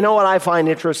flood. And you know what I find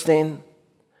interesting?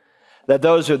 That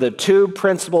those are the 2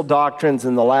 principal doctrines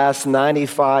in the last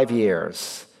 95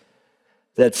 years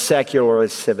that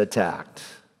secularists have attacked.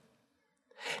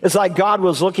 It's like God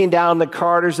was looking down the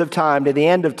corridors of time to the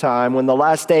end of time, when the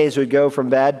last days would go from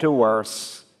bad to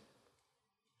worse,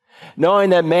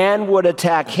 knowing that man would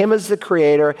attack him as the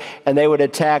creator, and they would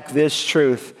attack this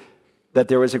truth that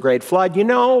there was a great flood. You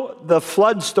know, the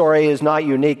flood story is not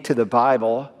unique to the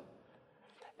Bible.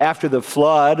 After the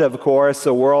flood, of course,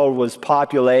 the world was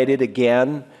populated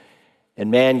again,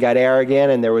 and man got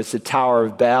arrogant, and there was the Tower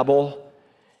of Babel.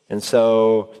 And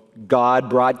so God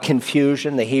brought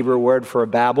confusion, the Hebrew word for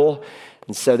Babel.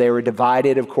 And so they were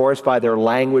divided, of course, by their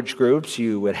language groups.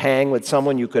 You would hang with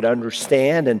someone you could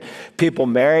understand, and people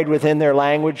married within their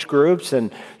language groups.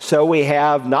 And so we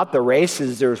have not the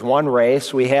races, there's one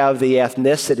race. We have the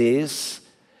ethnicities,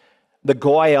 the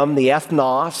goyim, the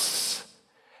ethnos,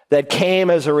 that came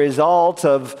as a result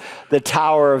of the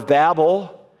Tower of Babel.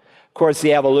 Of course,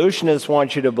 the evolutionists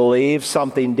want you to believe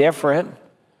something different.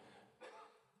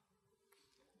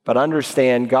 But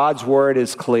understand, God's word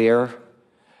is clear.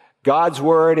 God's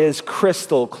word is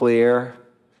crystal clear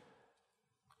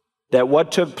that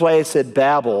what took place at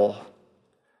Babel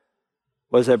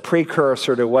was a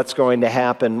precursor to what's going to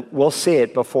happen. We'll see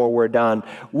it before we're done.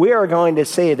 We are going to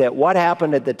see that what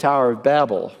happened at the Tower of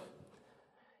Babel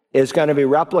is going to be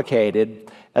replicated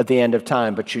at the end of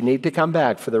time. But you need to come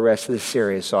back for the rest of the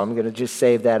series, so I'm going to just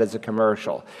save that as a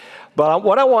commercial. But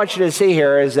what I want you to see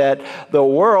here is that the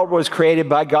world was created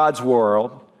by God's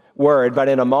word, but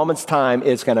in a moment's time,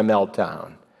 it's going to melt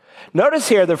down. Notice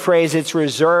here the phrase, it's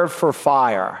reserved for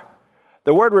fire.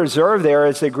 The word reserve there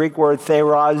is the Greek word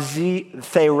therazo.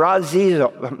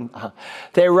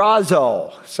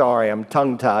 Sorry, I'm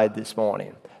tongue-tied this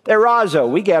morning. Therazo,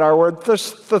 we get our word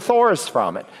thesaurus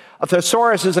from it. A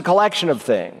thesaurus is a collection of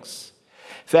things.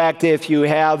 In fact, if you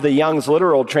have the Young's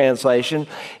literal translation,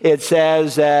 it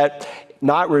says that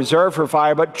not reserved for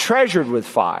fire, but treasured with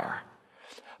fire.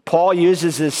 Paul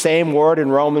uses this same word in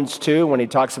Romans 2 when he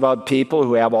talks about people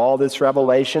who have all this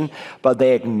revelation, but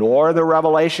they ignore the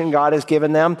revelation God has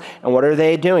given them. And what are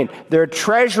they doing? They're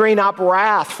treasuring up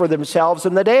wrath for themselves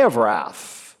in the day of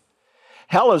wrath.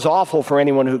 Hell is awful for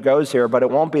anyone who goes here, but it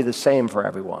won't be the same for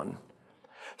everyone.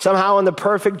 Somehow in the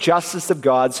perfect justice of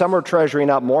God, some are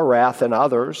treasuring up more wrath than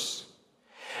others.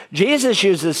 Jesus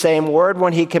used the same word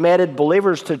when he commanded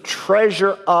believers to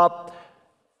treasure up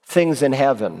things in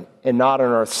heaven and not on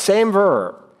earth. Same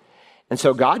verb. And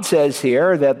so God says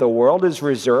here that the world is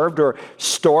reserved or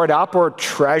stored up or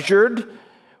treasured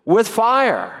with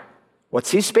fire.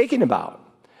 What's he speaking about?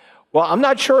 Well, I'm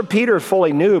not sure Peter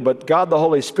fully knew, but God the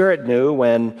Holy Spirit knew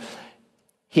when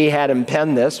he had him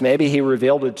pen this. Maybe he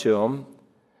revealed it to him,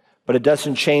 but it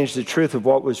doesn't change the truth of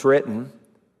what was written.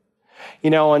 You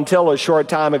know, until a short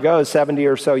time ago, 70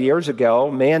 or so years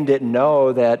ago, man didn't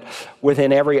know that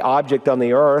within every object on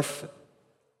the earth,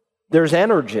 there's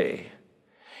energy.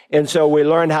 And so we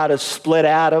learned how to split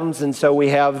atoms, and so we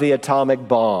have the atomic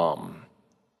bomb.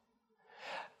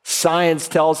 Science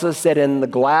tells us that in a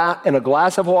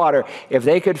glass of water, if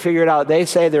they could figure it out, they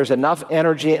say there's enough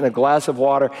energy in a glass of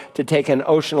water to take an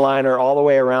ocean liner all the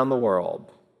way around the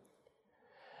world.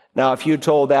 Now, if you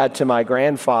told that to my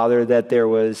grandfather, that there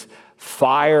was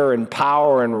fire and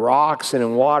power and rocks and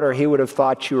in water, he would have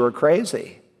thought you were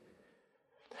crazy.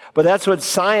 But that's what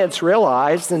science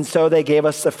realized, and so they gave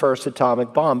us the first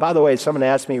atomic bomb. By the way, someone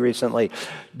asked me recently,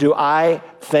 do I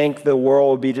think the world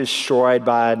will be destroyed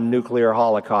by a nuclear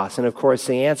holocaust? And of course,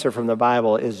 the answer from the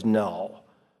Bible is no.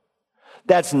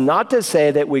 That's not to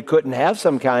say that we couldn't have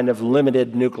some kind of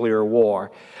limited nuclear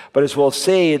war. But as we'll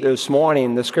see this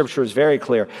morning, the scripture is very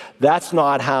clear. That's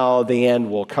not how the end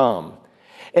will come.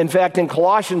 In fact, in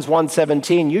Colossians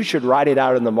 1:17, you should write it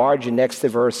out in the margin next to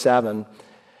verse 7.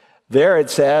 There it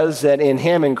says that in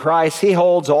him, in Christ, he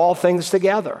holds all things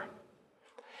together.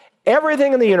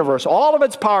 Everything in the universe, all of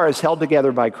its power is held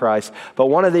together by Christ. But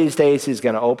one of these days, he's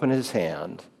going to open his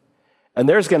hand. And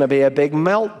there's going to be a big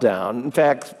meltdown. In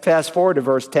fact, fast forward to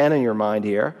verse 10 in your mind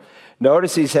here.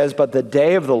 Notice he says, but the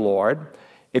day of the Lord.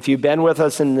 If you've been with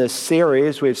us in this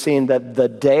series, we've seen that the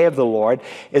day of the Lord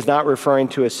is not referring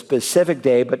to a specific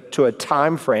day, but to a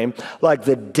time frame. Like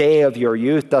the day of your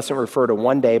youth doesn't refer to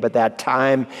one day, but that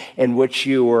time in which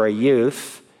you were a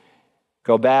youth.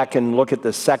 Go back and look at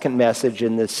the second message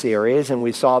in this series, and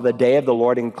we saw the day of the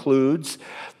Lord includes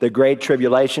the great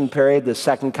tribulation period, the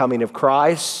second coming of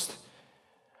Christ,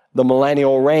 the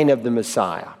millennial reign of the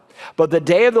Messiah. But the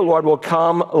day of the Lord will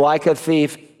come like a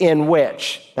thief, in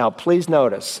which, now please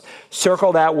notice,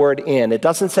 circle that word in. It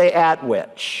doesn't say at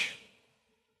which.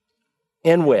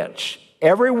 In which.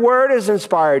 Every word is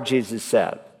inspired, Jesus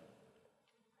said.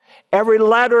 Every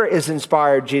letter is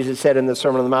inspired, Jesus said in the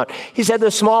Sermon on the Mount. He said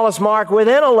the smallest mark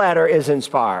within a letter is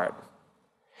inspired.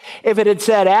 If it had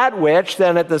said at which,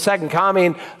 then at the second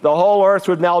coming, the whole earth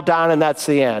would melt down and that's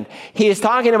the end. He is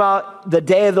talking about the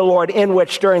day of the Lord in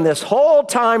which during this whole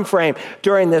time frame,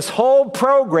 during this whole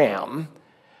program,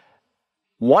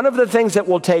 one of the things that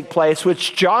will take place,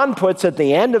 which John puts at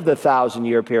the end of the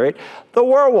 1,000-year period, the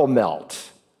world will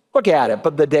melt. Look at it.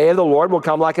 But the day of the Lord will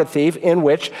come like a thief in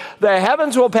which the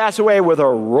heavens will pass away with a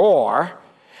roar,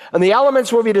 and the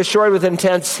elements will be destroyed with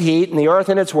intense heat, and the earth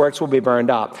and its works will be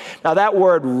burned up. Now that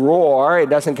word roar, it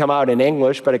doesn't come out in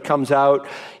English, but it comes out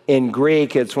in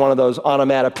Greek. It's one of those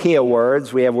onomatopoeia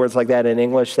words. We have words like that in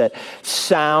English that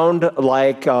sound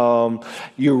like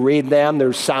you read them.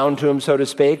 There's sound to them, so to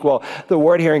speak. Well, the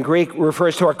word here in Greek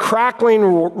refers to a crackling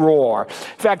roar.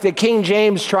 In fact, the King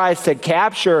James tries to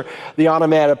capture the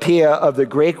onomatopoeia of the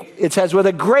Greek. It says, with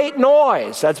a great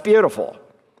noise. That's beautiful.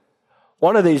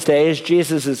 One of these days,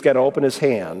 Jesus is going to open his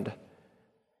hand,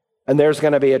 And there's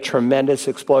going to be a tremendous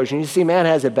explosion. You see, man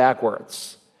has it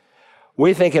backwards.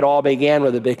 We think it all began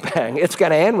with a big bang. It's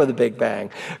going to end with a big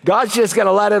bang. God's just going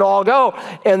to let it all go.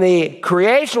 And the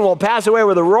creation will pass away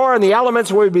with a roar, and the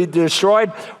elements will be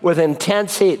destroyed with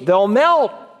intense heat. They'll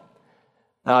melt.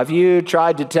 Now, if you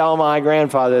tried to tell my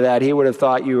grandfather that, he would have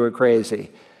thought you were crazy.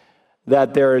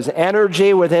 That there's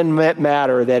energy within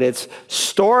matter, that it's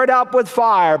stored up with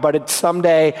fire, but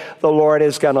someday the Lord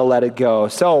is going to let it go.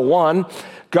 So, one,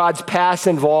 God's past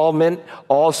involvement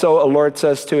also alerts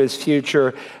us to his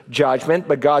future judgment,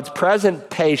 but God's present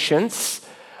patience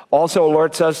also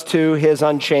alerts us to his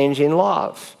unchanging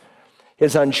love.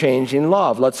 His unchanging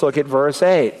love. Let's look at verse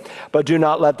 8. But do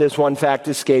not let this one fact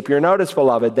escape your notice,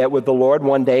 beloved, that with the Lord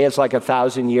 1 day is like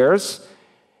 1,000 years,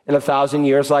 and 1,000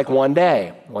 years like 1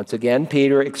 day. Once again,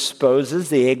 Peter exposes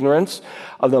the ignorance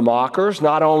of the mockers.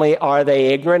 Not only are they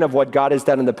ignorant of what God has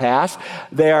done in the past,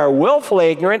 they are willfully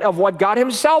ignorant of what God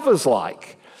himself is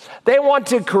like. They want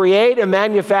to create and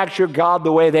manufacture God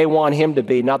the way they want him to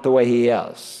be, not the way he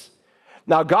is.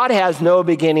 Now, God has no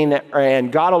beginning,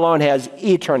 and God alone has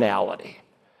eternality.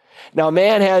 Now,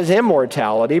 man has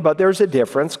immortality, but there's a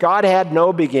difference. God had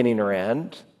no beginning or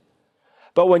end.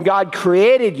 But when God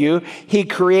created you, he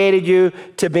created you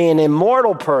to be an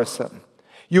immortal person.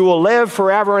 You will live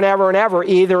forever and ever and ever,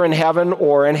 either in heaven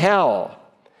or in hell.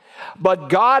 But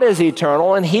God is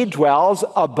eternal, and he dwells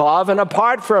above and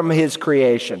apart from his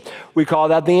creation. We call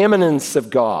that the immanence of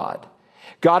God.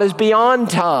 God is beyond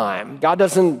time. God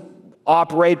doesn't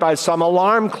operate by some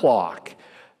alarm clock.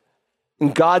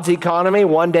 In God's economy,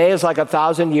 1 day is like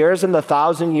 1,000 years, and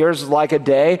 1,000 years is like a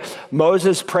day.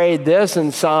 Moses prayed this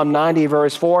in Psalm 90,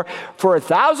 verse 4, "For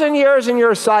 1,000 years in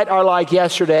your sight are like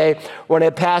yesterday when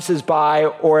it passes by,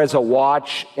 or as a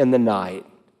watch in the night."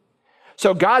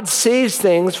 So God sees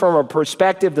things from a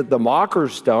perspective that the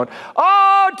mockers don't.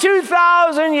 Oh,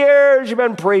 2,000 years you've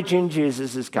been preaching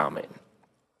Jesus is coming.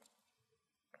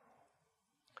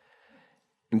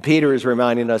 And Peter is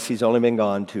reminding us he's only been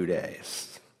gone 2 days.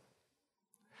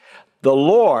 The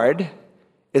Lord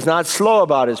is not slow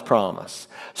about his promise.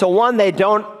 So one, they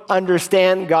don't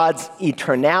understand God's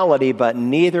eternality, but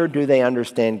neither do they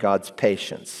understand God's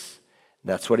patience.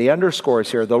 That's what he underscores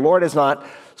here. The Lord is not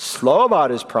slow about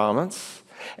his promise,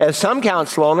 as some count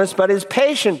slowness, but is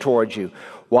patient towards you.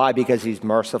 Why? Because he's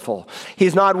merciful.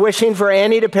 He's not wishing for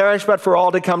any to perish, but for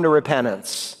all to come to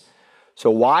repentance. So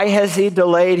why has he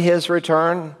delayed his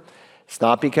return? It's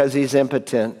not because he's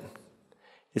impotent.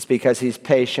 It's because he's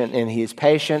patient, and he's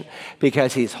patient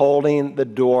because he's holding the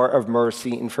door of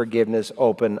mercy and forgiveness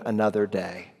open another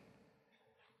day.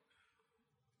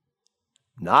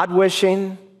 Not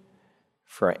wishing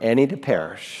for any to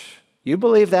perish. You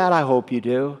believe that? I hope you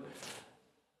do.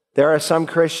 There are some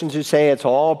Christians who say it's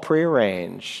all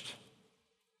prearranged.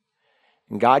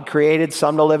 And God created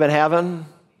some to live in heaven,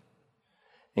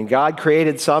 and God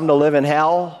created some to live in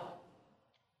hell,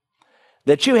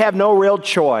 that you have no real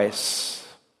choice.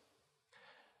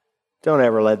 Don't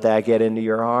ever let that get into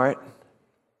your heart.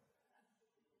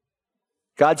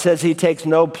 God says he takes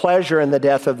no pleasure in the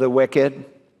death of the wicked.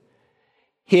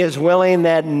 He is willing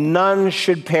that none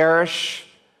should perish,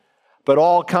 but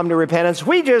all come to repentance.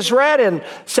 We just read in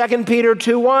 2 Peter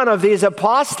 2:1 of these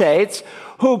apostates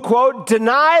who, quote,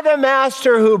 deny the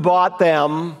master who bought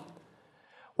them.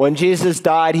 When Jesus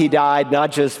died, he died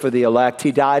not just for the elect,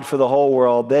 he died for the whole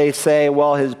world. They say,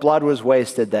 well, his blood was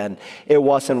wasted then. It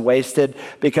wasn't wasted,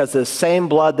 because the same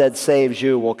blood that saves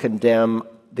you will condemn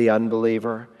the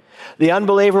unbeliever. The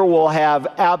unbeliever will have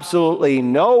absolutely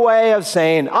no way of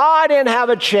saying, I didn't have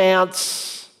a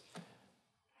chance.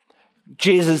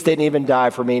 Jesus didn't even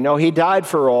die for me. No, he died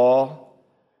for all,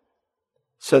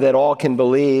 so that all can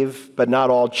believe, but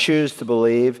not all choose to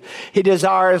believe. He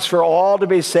desires for all to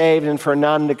be saved and for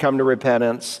none to come to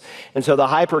repentance. And so the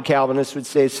hyper-Calvinists would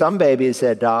say some babies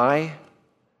that die,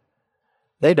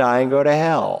 they die and go to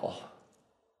hell.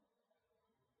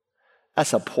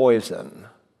 That's a poison.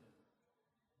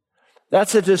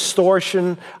 That's a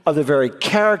distortion of the very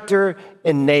character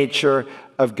and nature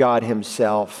of God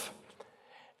himself.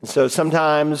 And so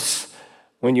sometimes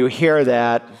when you hear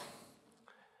that,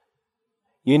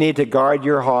 you need to guard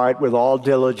your heart with all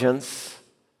diligence,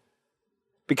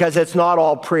 because it's not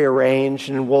all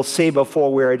prearranged, and we'll see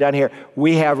before we're done here,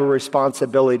 we have a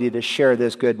responsibility to share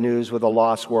this good news with a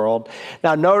lost world.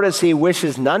 Now notice he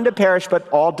wishes none to perish, but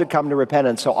all to come to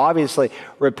repentance. So obviously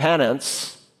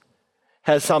repentance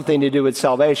has something to do with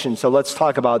salvation. So let's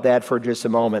talk about that for just a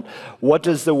moment. What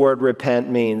does the word repent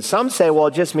mean? Some say, well,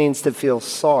 it just means to feel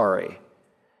sorry.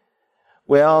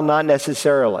 Well, not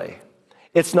necessarily.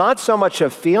 It's not so much a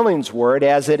feelings word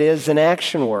as it is an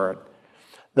action word.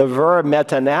 The verb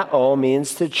metanao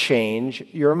means to change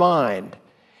your mind.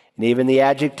 And even the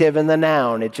adjective in the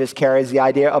noun, it just carries the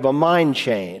idea of a mind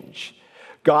change.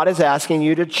 God is asking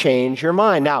you to change your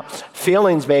mind. Now,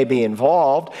 feelings may be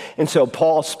involved, and so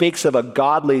Paul speaks of a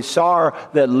godly sorrow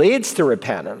that leads to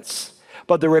repentance.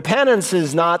 But the repentance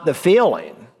is not the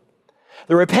feeling.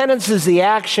 The repentance is the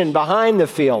action behind the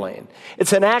feeling.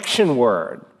 It's an action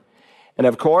word. And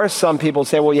of course, some people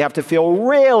say, well, you have to feel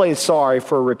really sorry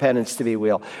for repentance to be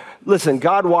real. Listen,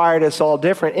 God wired us all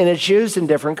different, and it's used in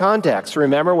different contexts.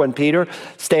 Remember when Peter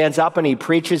stands up and he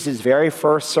preaches his very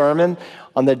first sermon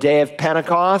on the day of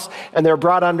Pentecost, and they're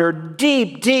brought under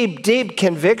deep, deep, deep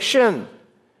conviction.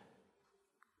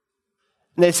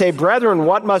 And they say, brethren,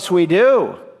 what must we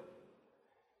do?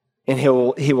 And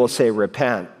he will say,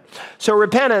 repent. So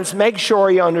repentance, make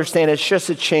sure you understand it's just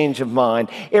a change of mind.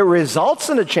 It results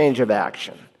in a change of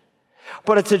action,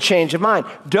 but it's a change of mind.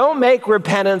 Don't make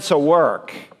repentance a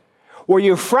work where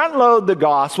you front load the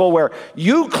gospel, where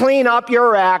you clean up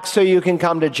your act so you can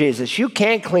come to Jesus. You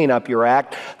can't clean up your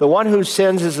act. The one who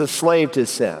sins is a slave to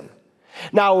sin.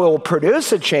 Now, it will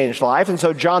produce a changed life, and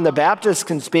so John the Baptist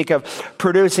can speak of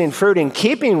producing fruit in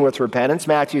keeping with repentance,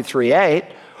 Matthew 3:8.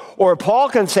 Or Paul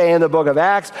can say in the book of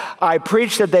Acts, I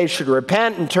preach that they should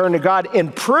repent and turn to God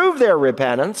and prove their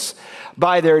repentance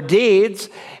by their deeds.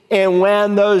 And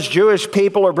when those Jewish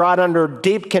people are brought under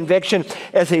deep conviction,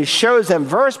 as he shows them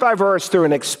verse by verse through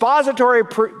an expository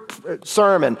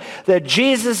sermon that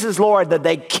Jesus is Lord, that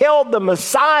they killed the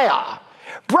Messiah.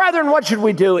 Brethren, what should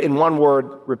we do? In one word,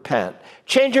 repent.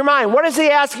 Change your mind. What is he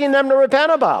asking them to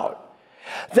repent about?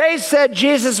 They said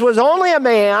Jesus was only a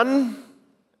man,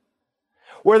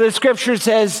 where the scripture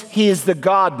says he is the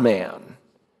God-man.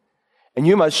 And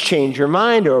you must change your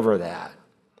mind over that.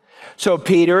 So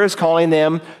Peter is calling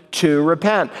them to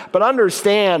repent. But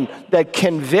understand that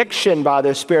conviction by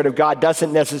the Spirit of God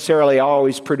doesn't necessarily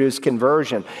always produce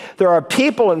conversion. There are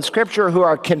people in Scripture who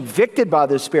are convicted by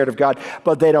the Spirit of God,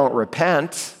 but they don't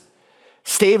repent.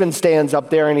 Stephen stands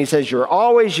up there and he says, you're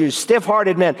always, you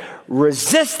stiff-hearted men,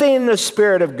 resisting the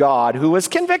Spirit of God who was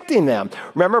convicting them.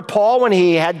 Remember Paul, when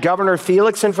he had Governor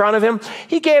Felix in front of him?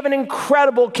 He gave an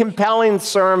incredible, compelling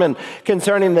sermon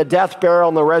concerning the death, burial,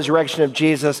 and the resurrection of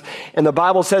Jesus. And the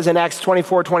Bible says in Acts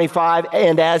 24:25,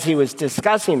 and as he was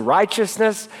discussing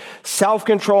righteousness,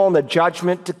 self-control, and the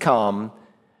judgment to come,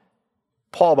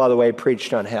 Paul, by the way,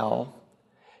 preached on hell.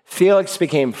 Felix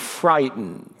became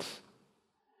frightened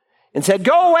and said,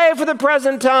 go away for the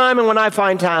present time, and when I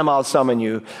find time, I'll summon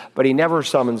you. But he never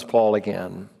summons Paul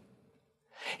again.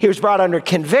 He was brought under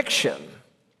conviction,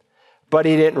 but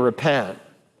he didn't repent.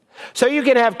 So you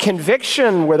can have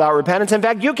conviction without repentance. In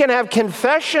fact, you can have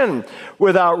confession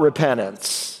without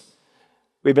repentance.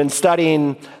 We've been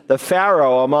studying the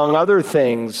Pharaoh, among other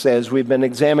things, as we've been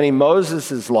examining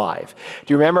Moses' life.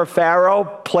 Do you remember Pharaoh?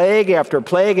 Plague after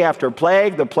plague after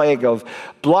plague, the plague of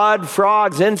blood,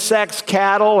 frogs, insects,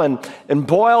 cattle, and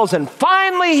boils. And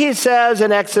finally he says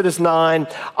in Exodus 9,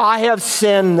 I have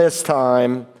sinned this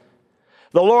time.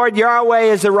 The Lord Yahweh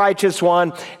is the righteous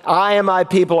one. I and my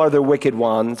people are the wicked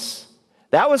ones.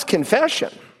 That was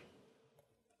confession.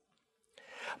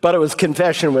 But it was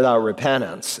confession without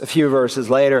repentance. A few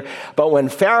verses later, but when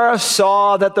Pharaoh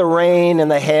saw that the rain and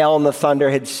the hail and the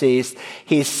thunder had ceased,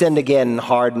 he sinned again and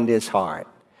hardened his heart.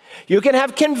 You can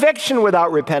have conviction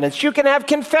without repentance. You can have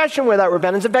confession without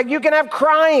repentance. In fact, you can have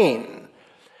crying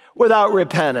without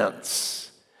repentance.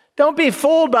 Don't be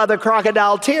fooled by the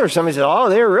crocodile tears. Somebody said, oh,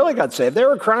 they really got saved. They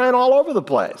were crying all over the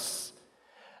place.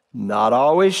 Not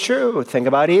always true. Think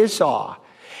about Esau.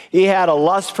 He had a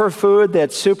lust for food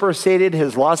that superseded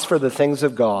his lust for the things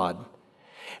of God.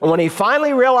 And when he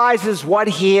finally realizes what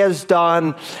he has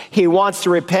done, he wants to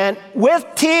repent with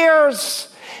tears.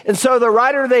 And so the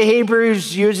writer of the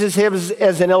Hebrews uses him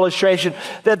as an illustration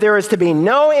that there is to be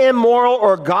no immoral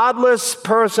or godless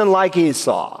person like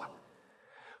Esau,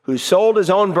 who sold his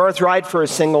own birthright for a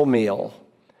single meal.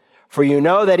 For you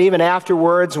know that even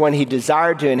afterwards, when he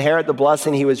desired to inherit the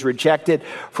blessing, he was rejected,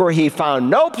 for he found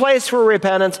no place for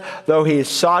repentance, though he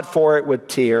sought for it with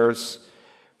tears.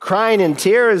 Crying and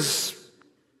tears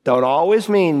don't always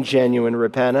mean genuine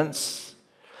repentance.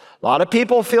 A lot of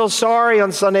people feel sorry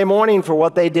on Sunday morning for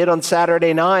what they did on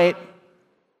Saturday night,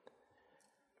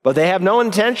 but they have no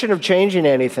intention of changing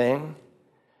anything.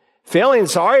 Feeling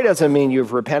sorry doesn't mean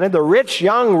you've repented. The rich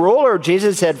young ruler,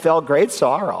 Jesus said, felt great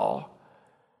sorrow.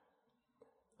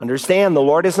 Understand, the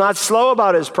Lord is not slow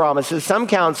about his promises. Some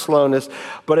count slowness,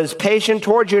 but is patient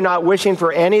towards you, not wishing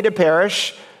for any to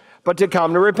perish, but to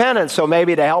come to repentance. So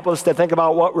maybe to help us to think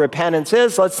about what repentance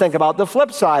is, let's think about the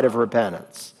flip side of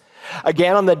repentance.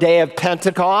 Again, on the day of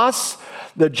Pentecost,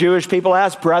 The Jewish people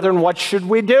asked, brethren, what should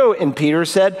we do? And Peter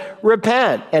said,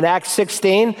 repent. In Acts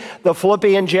 16, the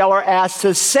Philippian jailer asked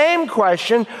the same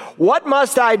question, what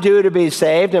must I do to be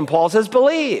saved? And Paul says,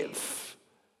 believe.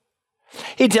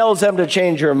 He tells them to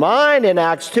change your mind in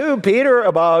Acts 2, Peter,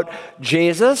 about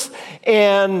Jesus.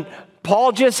 And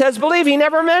Paul just says believe. He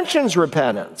never mentions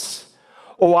repentance.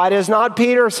 Well, why does not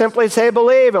Peter simply say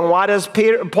believe? And why does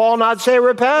Paul not say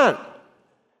repent?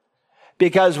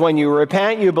 Because when you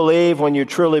repent, you believe. When you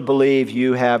truly believe,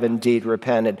 you have indeed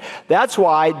repented. That's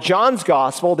why John's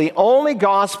gospel, the only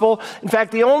gospel, in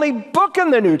fact, the only book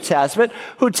in the New Testament,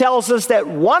 who tells us that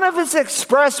one of its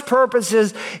express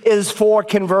purposes is for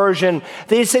conversion.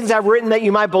 These things I've written that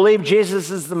you might believe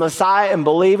Jesus is the Messiah, and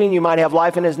believing you might have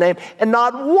life in his name. And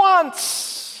not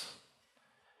once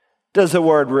does the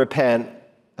word repent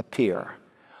appear.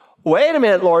 Wait a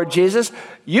minute, Lord Jesus.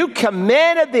 You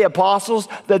commanded the apostles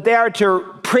that they are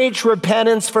to preach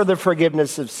repentance for the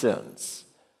forgiveness of sins.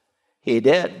 He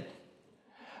did.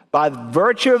 By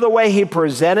virtue of the way he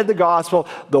presented the gospel,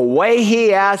 the way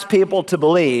he asked people to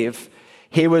believe,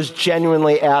 he was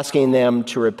genuinely asking them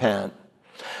to repent.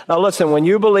 Now listen, when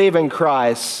you believe in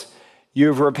Christ,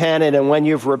 you've repented, and when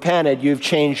you've repented, you've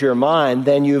changed your mind,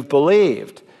 then you've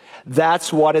believed.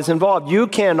 That's what is involved. You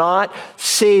cannot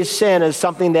see sin as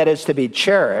something that is to be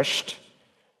cherished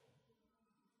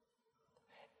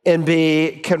and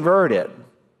be converted.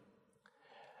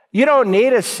 You don't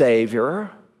need a Savior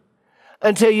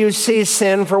until you see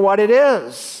sin for what it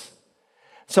is.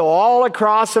 So all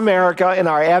across America in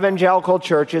our evangelical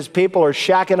churches, people are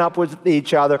shacking up with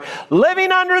each other,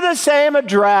 living under the same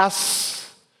address.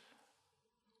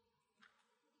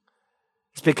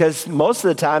 Because most of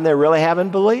the time they really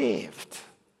haven't believed.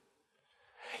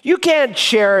 You can't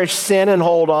cherish sin and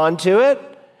hold on to it.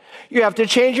 You have to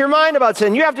change your mind about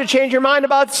sin. You have to change your mind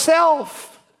about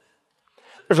self.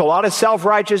 There's a lot of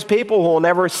self-righteous people who will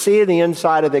never see the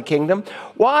inside of the kingdom.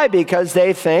 Why? Because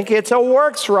they think it's a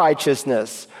works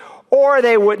righteousness. Or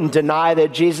they wouldn't deny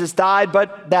that Jesus died,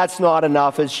 but that's not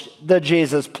enough. It's the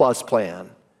Jesus plus plan.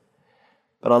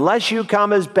 But unless you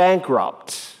come as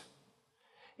bankrupt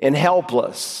and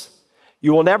helpless,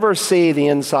 you will never see the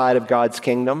inside of God's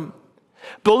kingdom.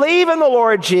 Believe in the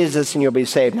Lord Jesus and you'll be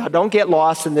saved. Now, don't get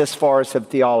lost in this forest of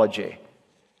theology.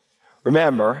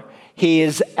 Remember, he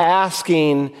is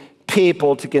asking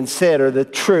people to consider the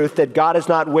truth that God is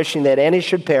not wishing that any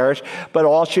should perish, but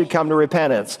all should come to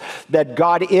repentance. That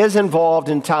God is involved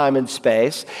in time and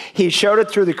space. He showed it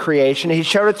through the creation. He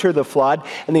showed it through the flood.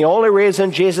 And the only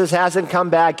reason Jesus hasn't come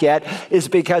back yet is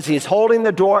because he's holding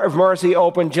the door of mercy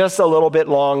open just a little bit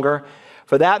longer.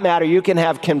 For that matter, you can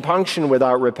have compunction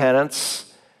without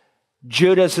repentance.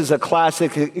 Judas is a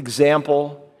classic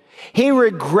example. He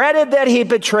regretted that he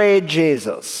betrayed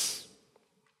Jesus.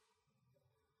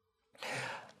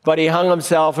 But he hung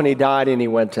himself and he died and he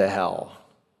went to hell.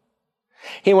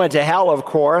 He went to hell, of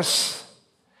course,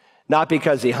 not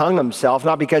because he hung himself,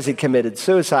 not because he committed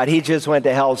suicide. He just went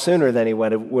to hell sooner than he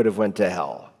would have went to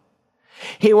hell.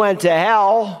 He went to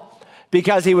hell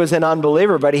because he was an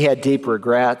unbeliever, but he had deep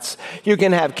regrets. You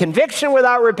can have conviction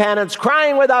without repentance,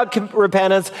 crying without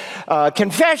repentance,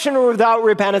 confession without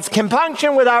repentance,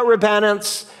 compunction without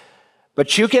repentance,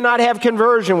 but you cannot have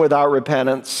conversion without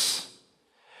repentance.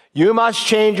 You must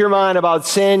change your mind about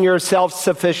sin, your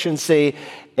self-sufficiency,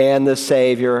 and the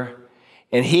Savior.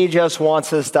 And he just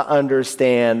wants us to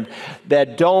understand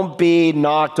that don't be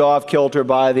knocked off kilter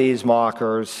by these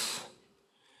mockers.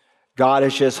 God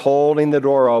is just holding the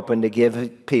door open to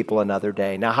give people another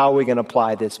day. Now, how are we going to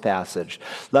apply this passage?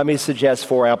 Let me suggest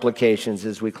 4 applications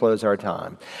as we close our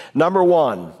time. Number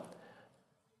 1,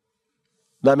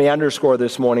 let me underscore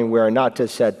this morning, we are not to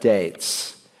set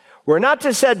dates. We're not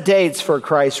to set dates for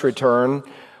Christ's return.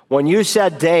 When you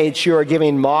set dates, you are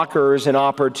giving mockers an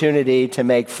opportunity to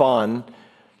make fun.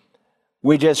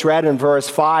 We just read in verse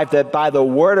 5 that by the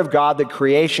word of God, the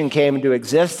creation came into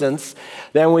existence.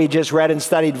 Then we just read and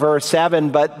studied verse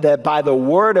 7, but that by the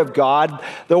word of God,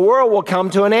 the world will come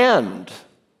to an end.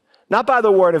 Not by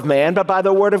the word of man, but by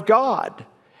the word of God.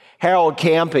 Harold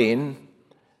Camping,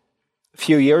 a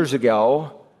few years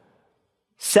ago,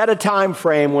 set a time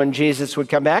frame when Jesus would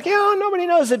come back. Nobody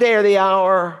knows the day or the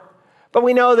hour, but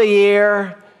we know the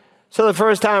year. So the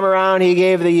first time around, he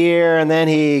gave the year, and then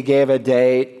he gave a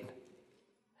date.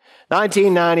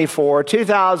 1994,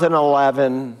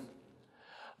 2011,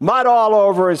 mud all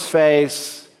over his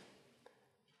face.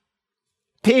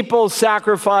 People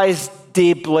sacrificed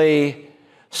deeply,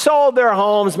 sold their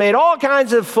homes, made all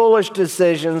kinds of foolish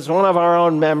decisions. One of our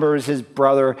own members, his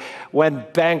brother,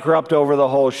 went bankrupt over the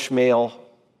whole schmeal.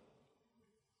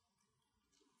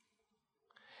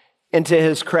 And to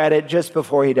his credit, just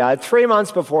before he died, 3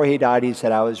 months before he died, he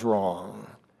said, I was wrong,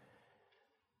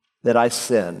 that I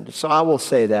sinned. So I will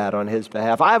say that on his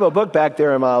behalf. I have a book back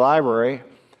there in my library,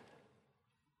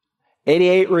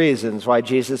 88 Reasons Why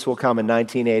Jesus Will Come in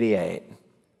 1988.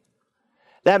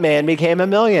 That man became a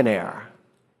millionaire.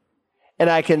 And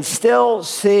I can still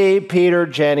see Peter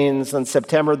Jennings on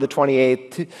September the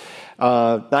 28th,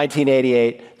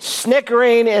 1988,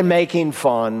 snickering and making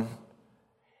fun.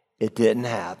 It didn't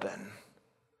happen.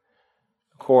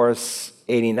 Of course,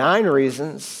 89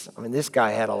 Reasons. I mean, this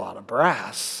guy had a lot of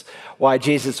brass. Why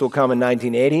Jesus Will Come in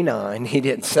 1989. He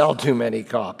didn't sell too many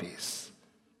copies.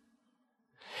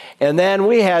 And then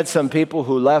we had some people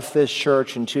who left this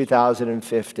church in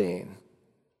 2015.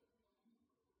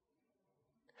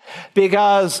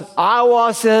 Because I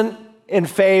wasn't in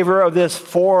favor of this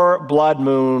 4 blood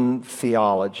moon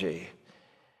theology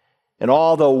and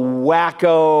all the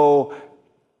wacko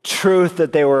truth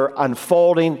that they were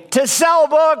unfolding to sell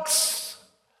books.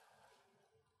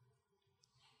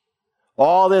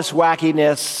 All this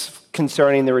wackiness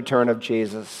concerning the return of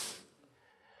Jesus.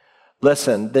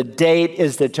 Listen, the date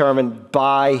is determined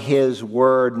by his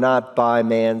word, not by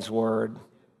man's word.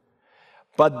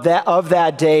 But of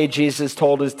that day, Jesus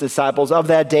told his disciples, of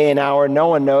that day and hour, no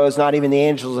one knows, not even the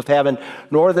angels of heaven,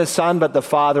 nor the Son, but the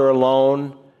Father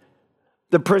alone.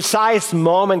 The precise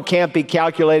moment can't be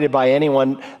calculated by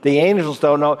anyone. The angels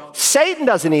don't know. Satan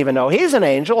doesn't even know. He's an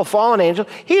angel, a fallen angel.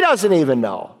 He doesn't even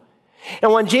know.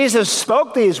 And when Jesus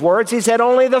spoke these words, he said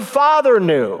only the Father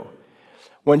knew.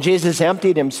 When Jesus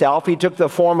emptied himself, he took the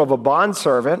form of a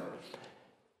bondservant.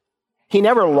 He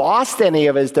never lost any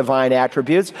of his divine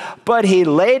attributes, but he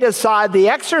laid aside the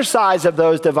exercise of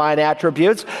those divine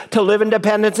attributes to live in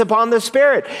dependence upon the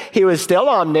Spirit. He was still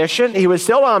omniscient. He was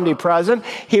still omnipresent.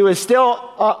 He was still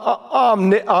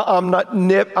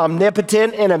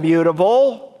omnipotent and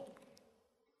immutable.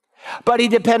 But he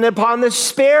depended upon the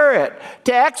Spirit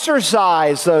to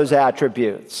exercise those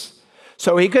attributes.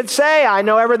 So he could say, I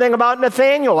know everything about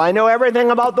Nathanael. I know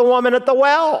everything about the woman at the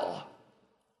well.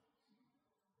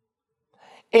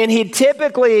 And he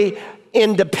typically,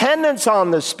 in dependence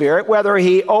on the Spirit, whether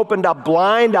he opened up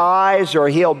blind eyes or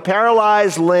healed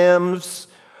paralyzed limbs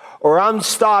or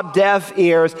unstopped deaf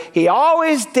ears, he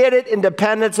always did it in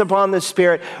dependence upon the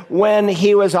Spirit when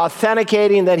he was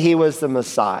authenticating that he was the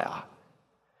Messiah.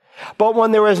 But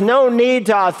when there was no need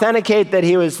to authenticate that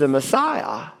he was the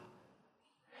Messiah,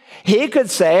 he could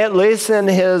say, at least in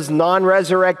his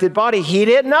non-resurrected body, he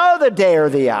didn't know the day or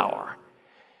the hour.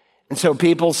 And so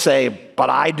people say, but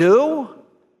I do.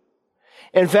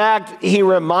 In fact, he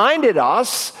reminded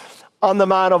us on the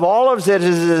Mount of Olives at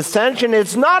his ascension,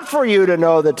 it's not for you to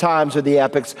know the times or the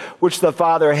epochs which the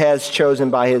Father has chosen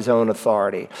by his own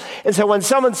authority. And so when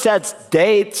someone sets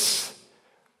dates,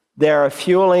 they're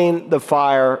fueling the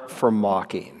fire for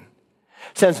mocking.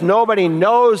 Since nobody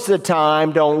knows the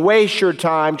time, don't waste your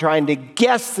time trying to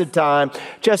guess the time.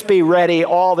 Just be ready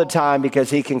all the time because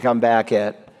he can come back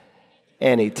at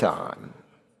any time.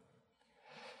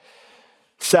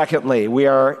 Secondly, we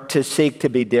are to seek to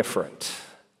be different.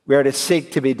 We are to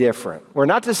seek to be different. We're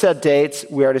not to set dates.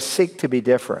 We are to seek to be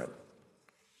different.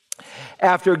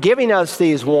 After giving us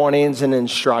these warnings and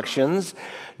instructions,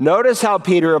 notice how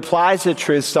Peter applies the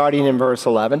truth starting in verse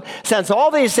 11. Since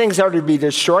all these things are to be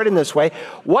destroyed in this way,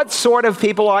 what sort of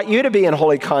people ought you to be in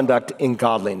holy conduct in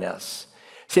godliness?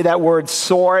 See that word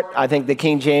sort, I think the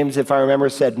King James, if I remember,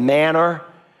 said manner.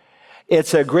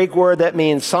 It's a Greek word that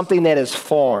means something that is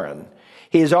foreign.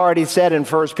 He's already said in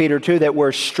 1 Peter 2 that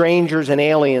we're strangers and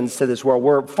aliens to this world.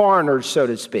 We're foreigners, so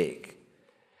to speak.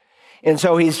 And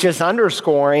so he's just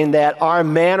underscoring that our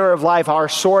manner of life, our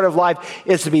sort of life,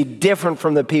 is to be different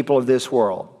from the people of this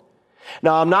world.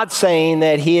 Now, I'm not saying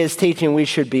that he is teaching we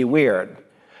should be weird.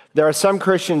 There are some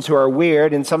Christians who are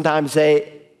weird, and sometimes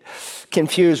they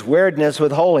confuse weirdness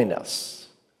with holiness.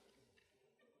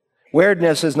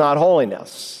 Weirdness is not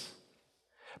holiness.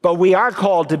 But we are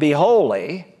called to be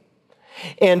holy.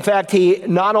 In fact, he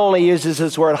not only uses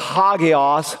this word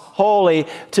hagios, holy,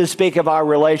 to speak of our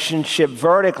relationship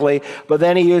vertically, but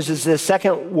then he uses this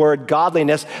second word,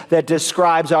 godliness, that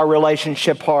describes our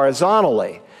relationship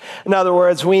horizontally. In other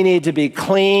words, we need to be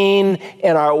clean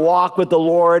in our walk with the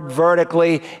Lord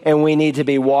vertically, and we need to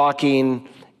be walking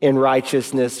in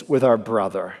righteousness with our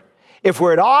brother. If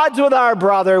we're at odds with our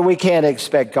brother, we can't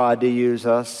expect God to use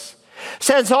us.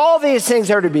 Since all these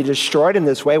things are to be destroyed in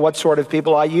this way, what sort of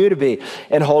people ought you to be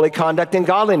in holy conduct and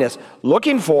godliness,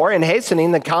 looking for and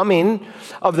hastening the coming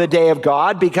of the day of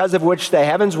God, because of which the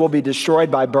heavens will be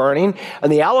destroyed by burning,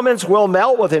 and the elements will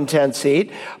melt with intense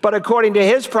heat. But according to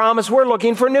his promise, we're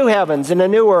looking for new heavens and a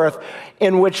new earth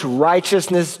in which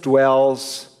righteousness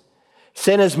dwells.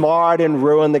 Sin has marred and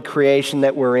ruined the creation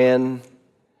that we're in.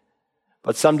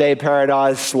 But someday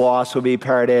paradise lost will be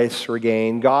paradise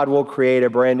regained. God will create a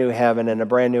brand new heaven and a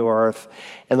brand new earth,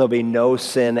 and there'll be no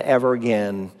sin ever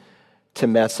again to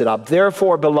mess it up.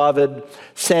 Therefore, beloved,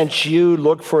 since you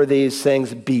look for these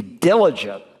things, be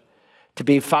diligent to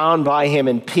be found by him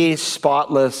in peace,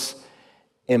 spotless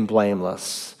and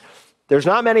blameless. There's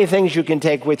not many things you can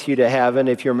take with you to heaven.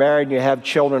 If you're married and you have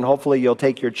children, hopefully you'll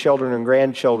take your children and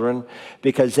grandchildren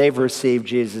because they've received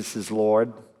Jesus as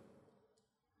Lord.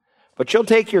 But you'll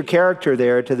take your character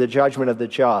there to the judgment of the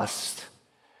just,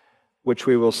 which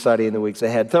we will study in the weeks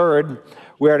ahead. Third,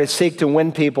 we are to seek to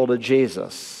win people to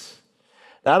Jesus.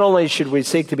 Not only should we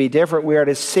seek to be different, we are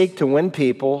to seek to win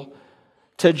people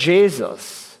to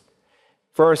Jesus.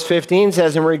 Verse 15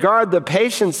 says, and regard the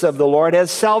patience of the Lord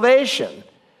as salvation.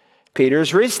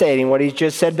 Peter's restating what he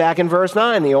just said back in verse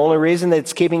 9. The only reason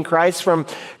that's keeping Christ from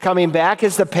coming back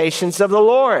is the patience of the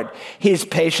Lord. He's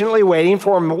patiently waiting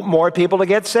for more people to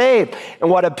get saved. And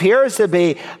what appears to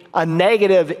be a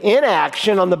negative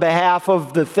inaction on the behalf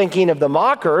of the thinking of the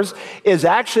mockers is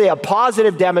actually a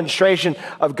positive demonstration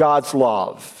of God's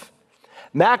love.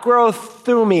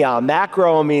 Macrothumia.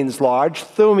 Macro means large.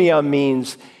 Thumia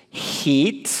means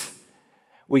heat.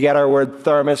 We get our word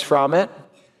thermos from it.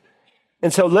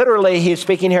 And so literally, he's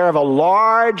speaking here of a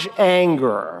large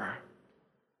anger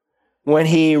when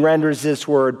he renders this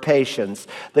word patience.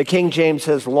 The King James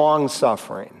says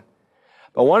long-suffering.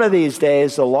 But one of these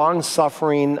days, the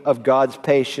long-suffering of God's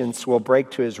patience will break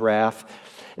to his wrath.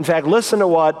 In fact, listen to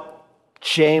what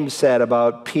James said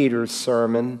about Peter's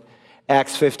sermon.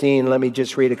 Acts 15, let me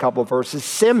just read a couple of verses.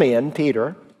 Simeon,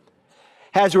 Peter,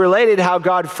 has related how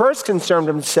God first concerned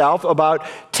himself about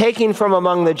taking from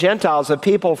among the Gentiles a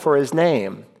people for his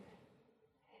name.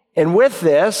 And with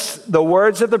this, the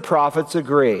words of the prophets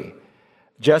agree.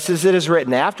 Just as it is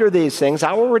written, after these things,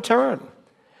 I will return.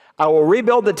 I will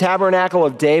rebuild the tabernacle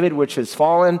of David, which has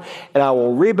fallen, and I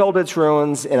will rebuild its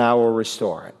ruins, and I will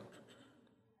restore it.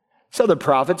 So the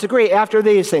prophets agree. After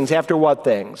these things, after what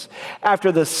things? After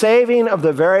the saving of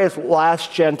the very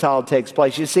last Gentile takes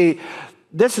place. You see,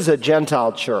 this is a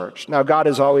Gentile church. Now, God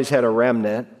has always had a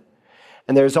remnant,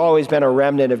 and there's always been a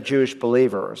remnant of Jewish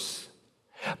believers.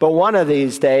 But one of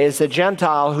these days, the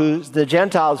Gentiles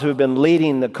who've been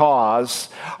leading the cause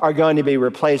are going to be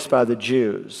replaced by the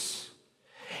Jews.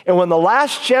 And when the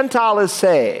last Gentile is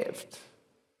saved,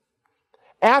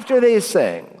 after these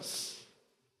things,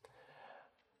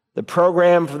 the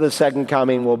program for the second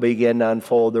coming will begin to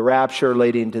unfold, the rapture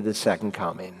leading to the second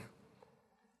coming.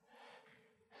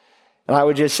 And I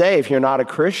would just say, if you're not a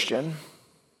Christian,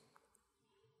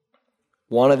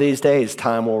 one of these days,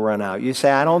 time will run out. You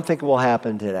say, I don't think it will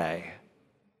happen today.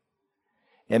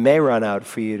 It may run out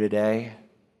for you today.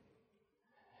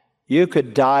 You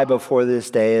could die before this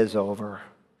day is over.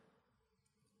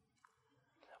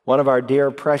 One of our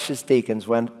dear, precious deacons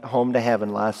went home to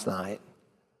heaven last night.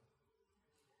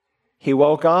 He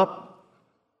woke up.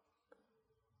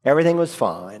 Everything was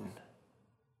fine.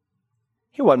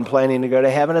 He wasn't planning to go to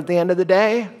heaven at the end of the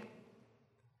day.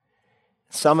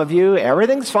 Some of you,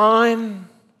 everything's fine.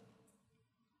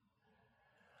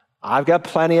 I've got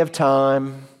plenty of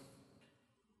time.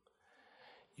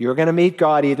 You're going to meet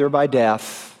God either by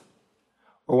death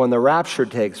or when the rapture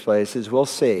takes place, as we'll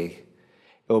see.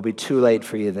 It will be too late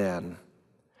for you then.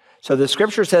 So the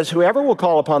scripture says, whoever will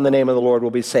call upon the name of the Lord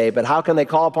will be saved. But how can they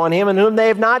call upon him in whom they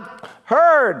have not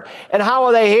heard? And how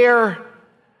will they hear?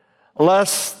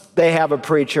 Unless they have a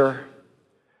preacher.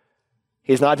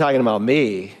 He's not talking about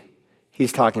me.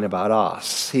 He's talking about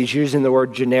us. He's using the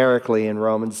word generically in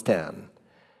Romans 10.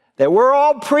 That we're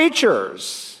all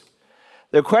preachers.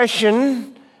 The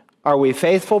question, are we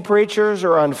faithful preachers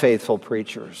or unfaithful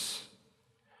preachers?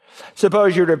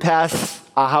 Suppose you're to pass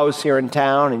a house here in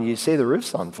town and you see the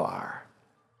roof's on fire.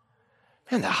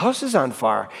 Man, the house is on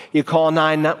fire. You call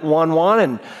 911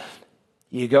 and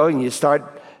you go and you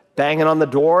start banging on the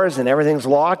doors and everything's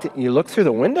locked. You look through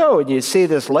the window and you see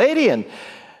this lady and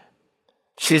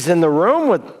she's in the room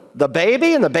with the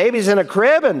baby and the baby's in a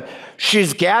crib and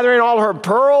she's gathering all her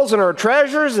pearls and her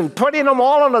treasures and putting them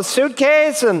all in a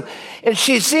suitcase and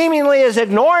she seemingly is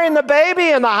ignoring the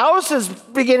baby and the house is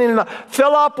beginning to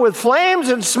fill up with flames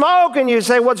and smoke and you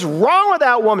say, what's wrong with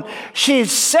that woman?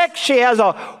 She's sick. She has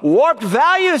a warped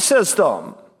value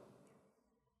system.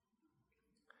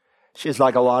 She's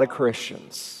like a lot of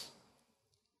Christians.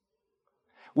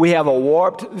 We have a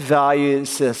warped value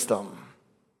system.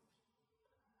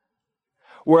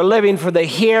 We're living for the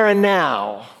here and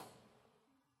now.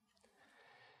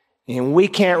 And we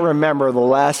can't remember the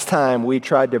last time we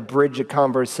tried to bridge a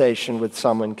conversation with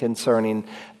someone concerning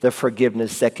the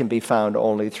forgiveness that can be found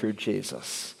only through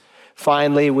Jesus.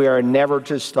 Finally, we are never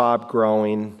to stop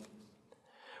growing.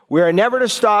 We are never to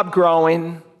stop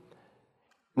growing.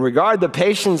 Regard the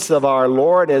patience of our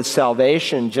Lord as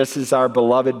salvation, just as our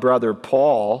beloved brother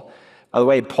Paul. By the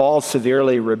way, Paul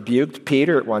severely rebuked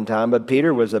Peter at one time, but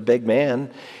Peter was a big man.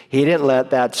 He didn't let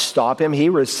that stop him. He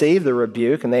received the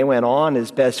rebuke, and they went on as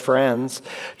best friends.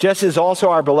 Just as also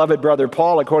our beloved brother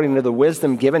Paul, according to the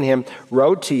wisdom given him,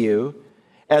 wrote to you,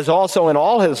 as also in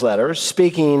all his letters,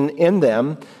 speaking in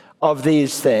them of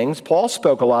these things. Paul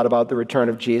spoke a lot about the return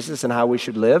of Jesus and how we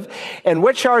should live, and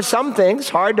which are some things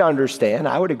hard to understand.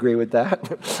 I would agree with that.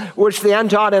 Which the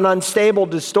untaught and unstable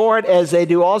distort, as they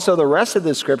do also the rest of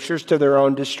the scriptures, to their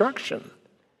own destruction.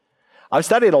 I've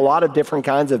studied a lot of different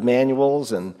kinds of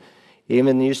manuals and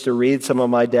even used to read some of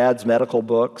my dad's medical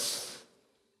books.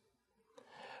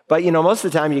 But, most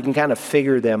of the time you can kind of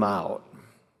figure them out.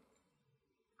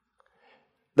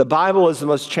 The Bible is the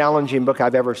most challenging book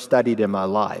I've ever studied in my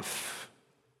life.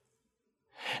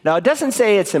 Now, it doesn't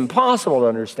say it's impossible to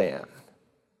understand.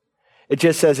 It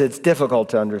just says it's difficult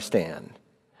to understand.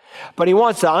 But he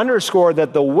wants to underscore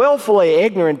that the willfully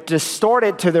ignorant distort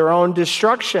it to their own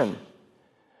destruction.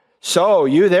 So,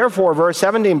 you therefore, verse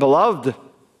 17, beloved,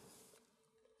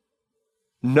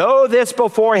 know this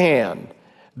beforehand.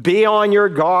 Be on your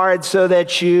guard so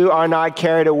that you are not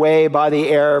carried away by the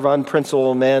error of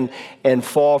unprincipled men and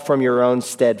fall from your own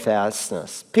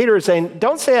steadfastness. Peter is saying,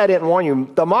 don't say I didn't warn you.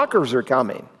 The mockers are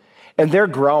coming, and they're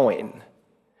growing,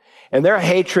 and their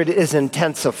hatred is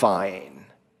intensifying.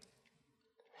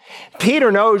 Peter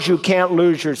knows you can't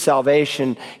lose your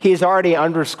salvation. He's already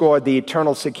underscored the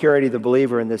eternal security of the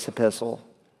believer in this epistle.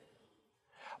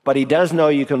 But he does know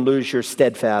you can lose your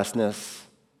steadfastness.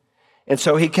 And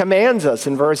so he commands us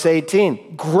in verse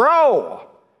 18, grow.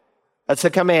 That's a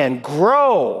command,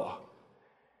 grow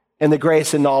in the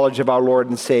grace and knowledge of our Lord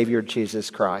and Savior, Jesus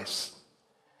Christ.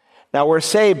 Now, we're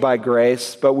saved by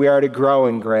grace, but we are to grow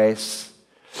in grace.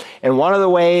 And one of the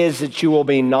ways that you will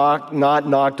be not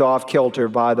knocked off kilter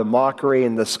by the mockery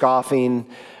and the scoffing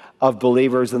of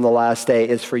believers in the last day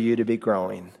is for you to be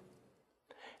growing.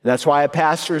 And that's why a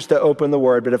pastor is to open the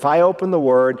Word. But if I open the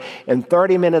Word and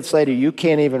 30 minutes later you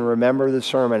can't even remember the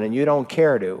sermon and you don't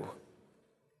care to,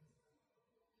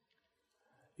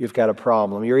 you've got a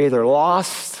problem. You're either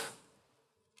lost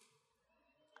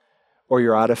or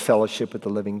you're out of fellowship with the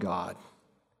living God.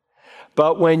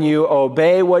 But when you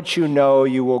obey what you know,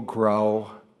 you will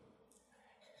grow,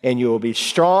 and you will be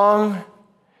strong,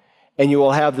 and you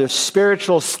will have the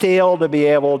spiritual steel to be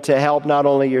able to help not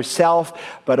only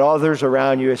yourself, but others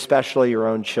around you, especially your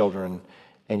own children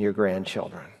and your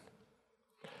grandchildren.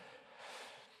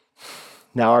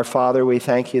 Now, our Father, we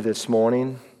thank you this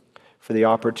morning for the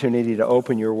opportunity to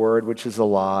open your word, which is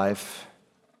alive.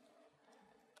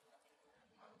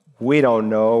 We don't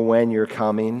know when you're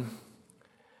coming,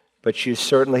 but you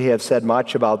certainly have said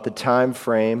much about the time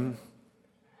frame.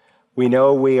 We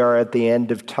know we are at the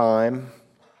end of time.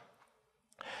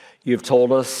 You've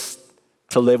told us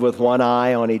to live with one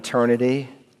eye on eternity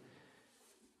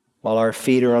while our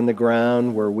feet are on the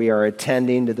ground where we are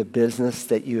attending to the business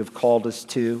that you have called us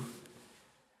to.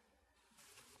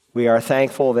 We are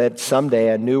thankful that someday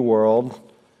a new world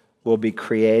will be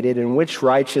created in which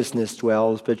righteousness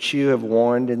dwells, but you have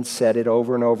warned and said it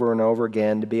over and over and over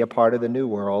again, to be a part of the new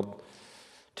world,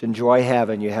 to enjoy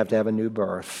heaven, you have to have a new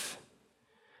birth.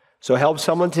 So help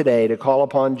someone today to call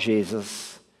upon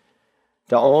Jesus,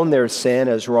 to own their sin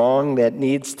as wrong that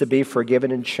needs to be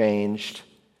forgiven and changed,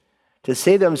 to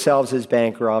see themselves as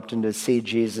bankrupt and to see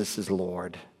Jesus as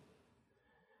Lord.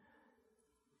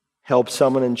 Help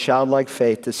someone in childlike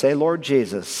faith to say, Lord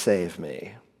Jesus, save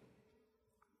me.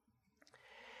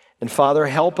 And Father,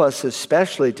 help us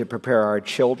especially to prepare our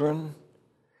children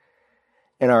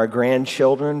and our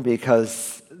grandchildren,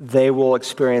 because they will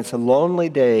experience lonely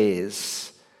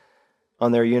days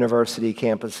on their university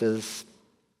campuses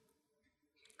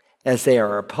as they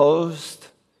are opposed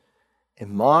and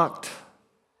mocked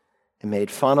and made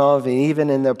fun of, and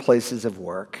even in their places of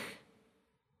work.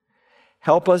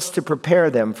 Help us to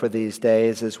prepare them for these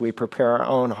days as we prepare our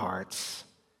own hearts.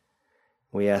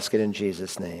 We ask it in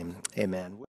Jesus' name. Amen.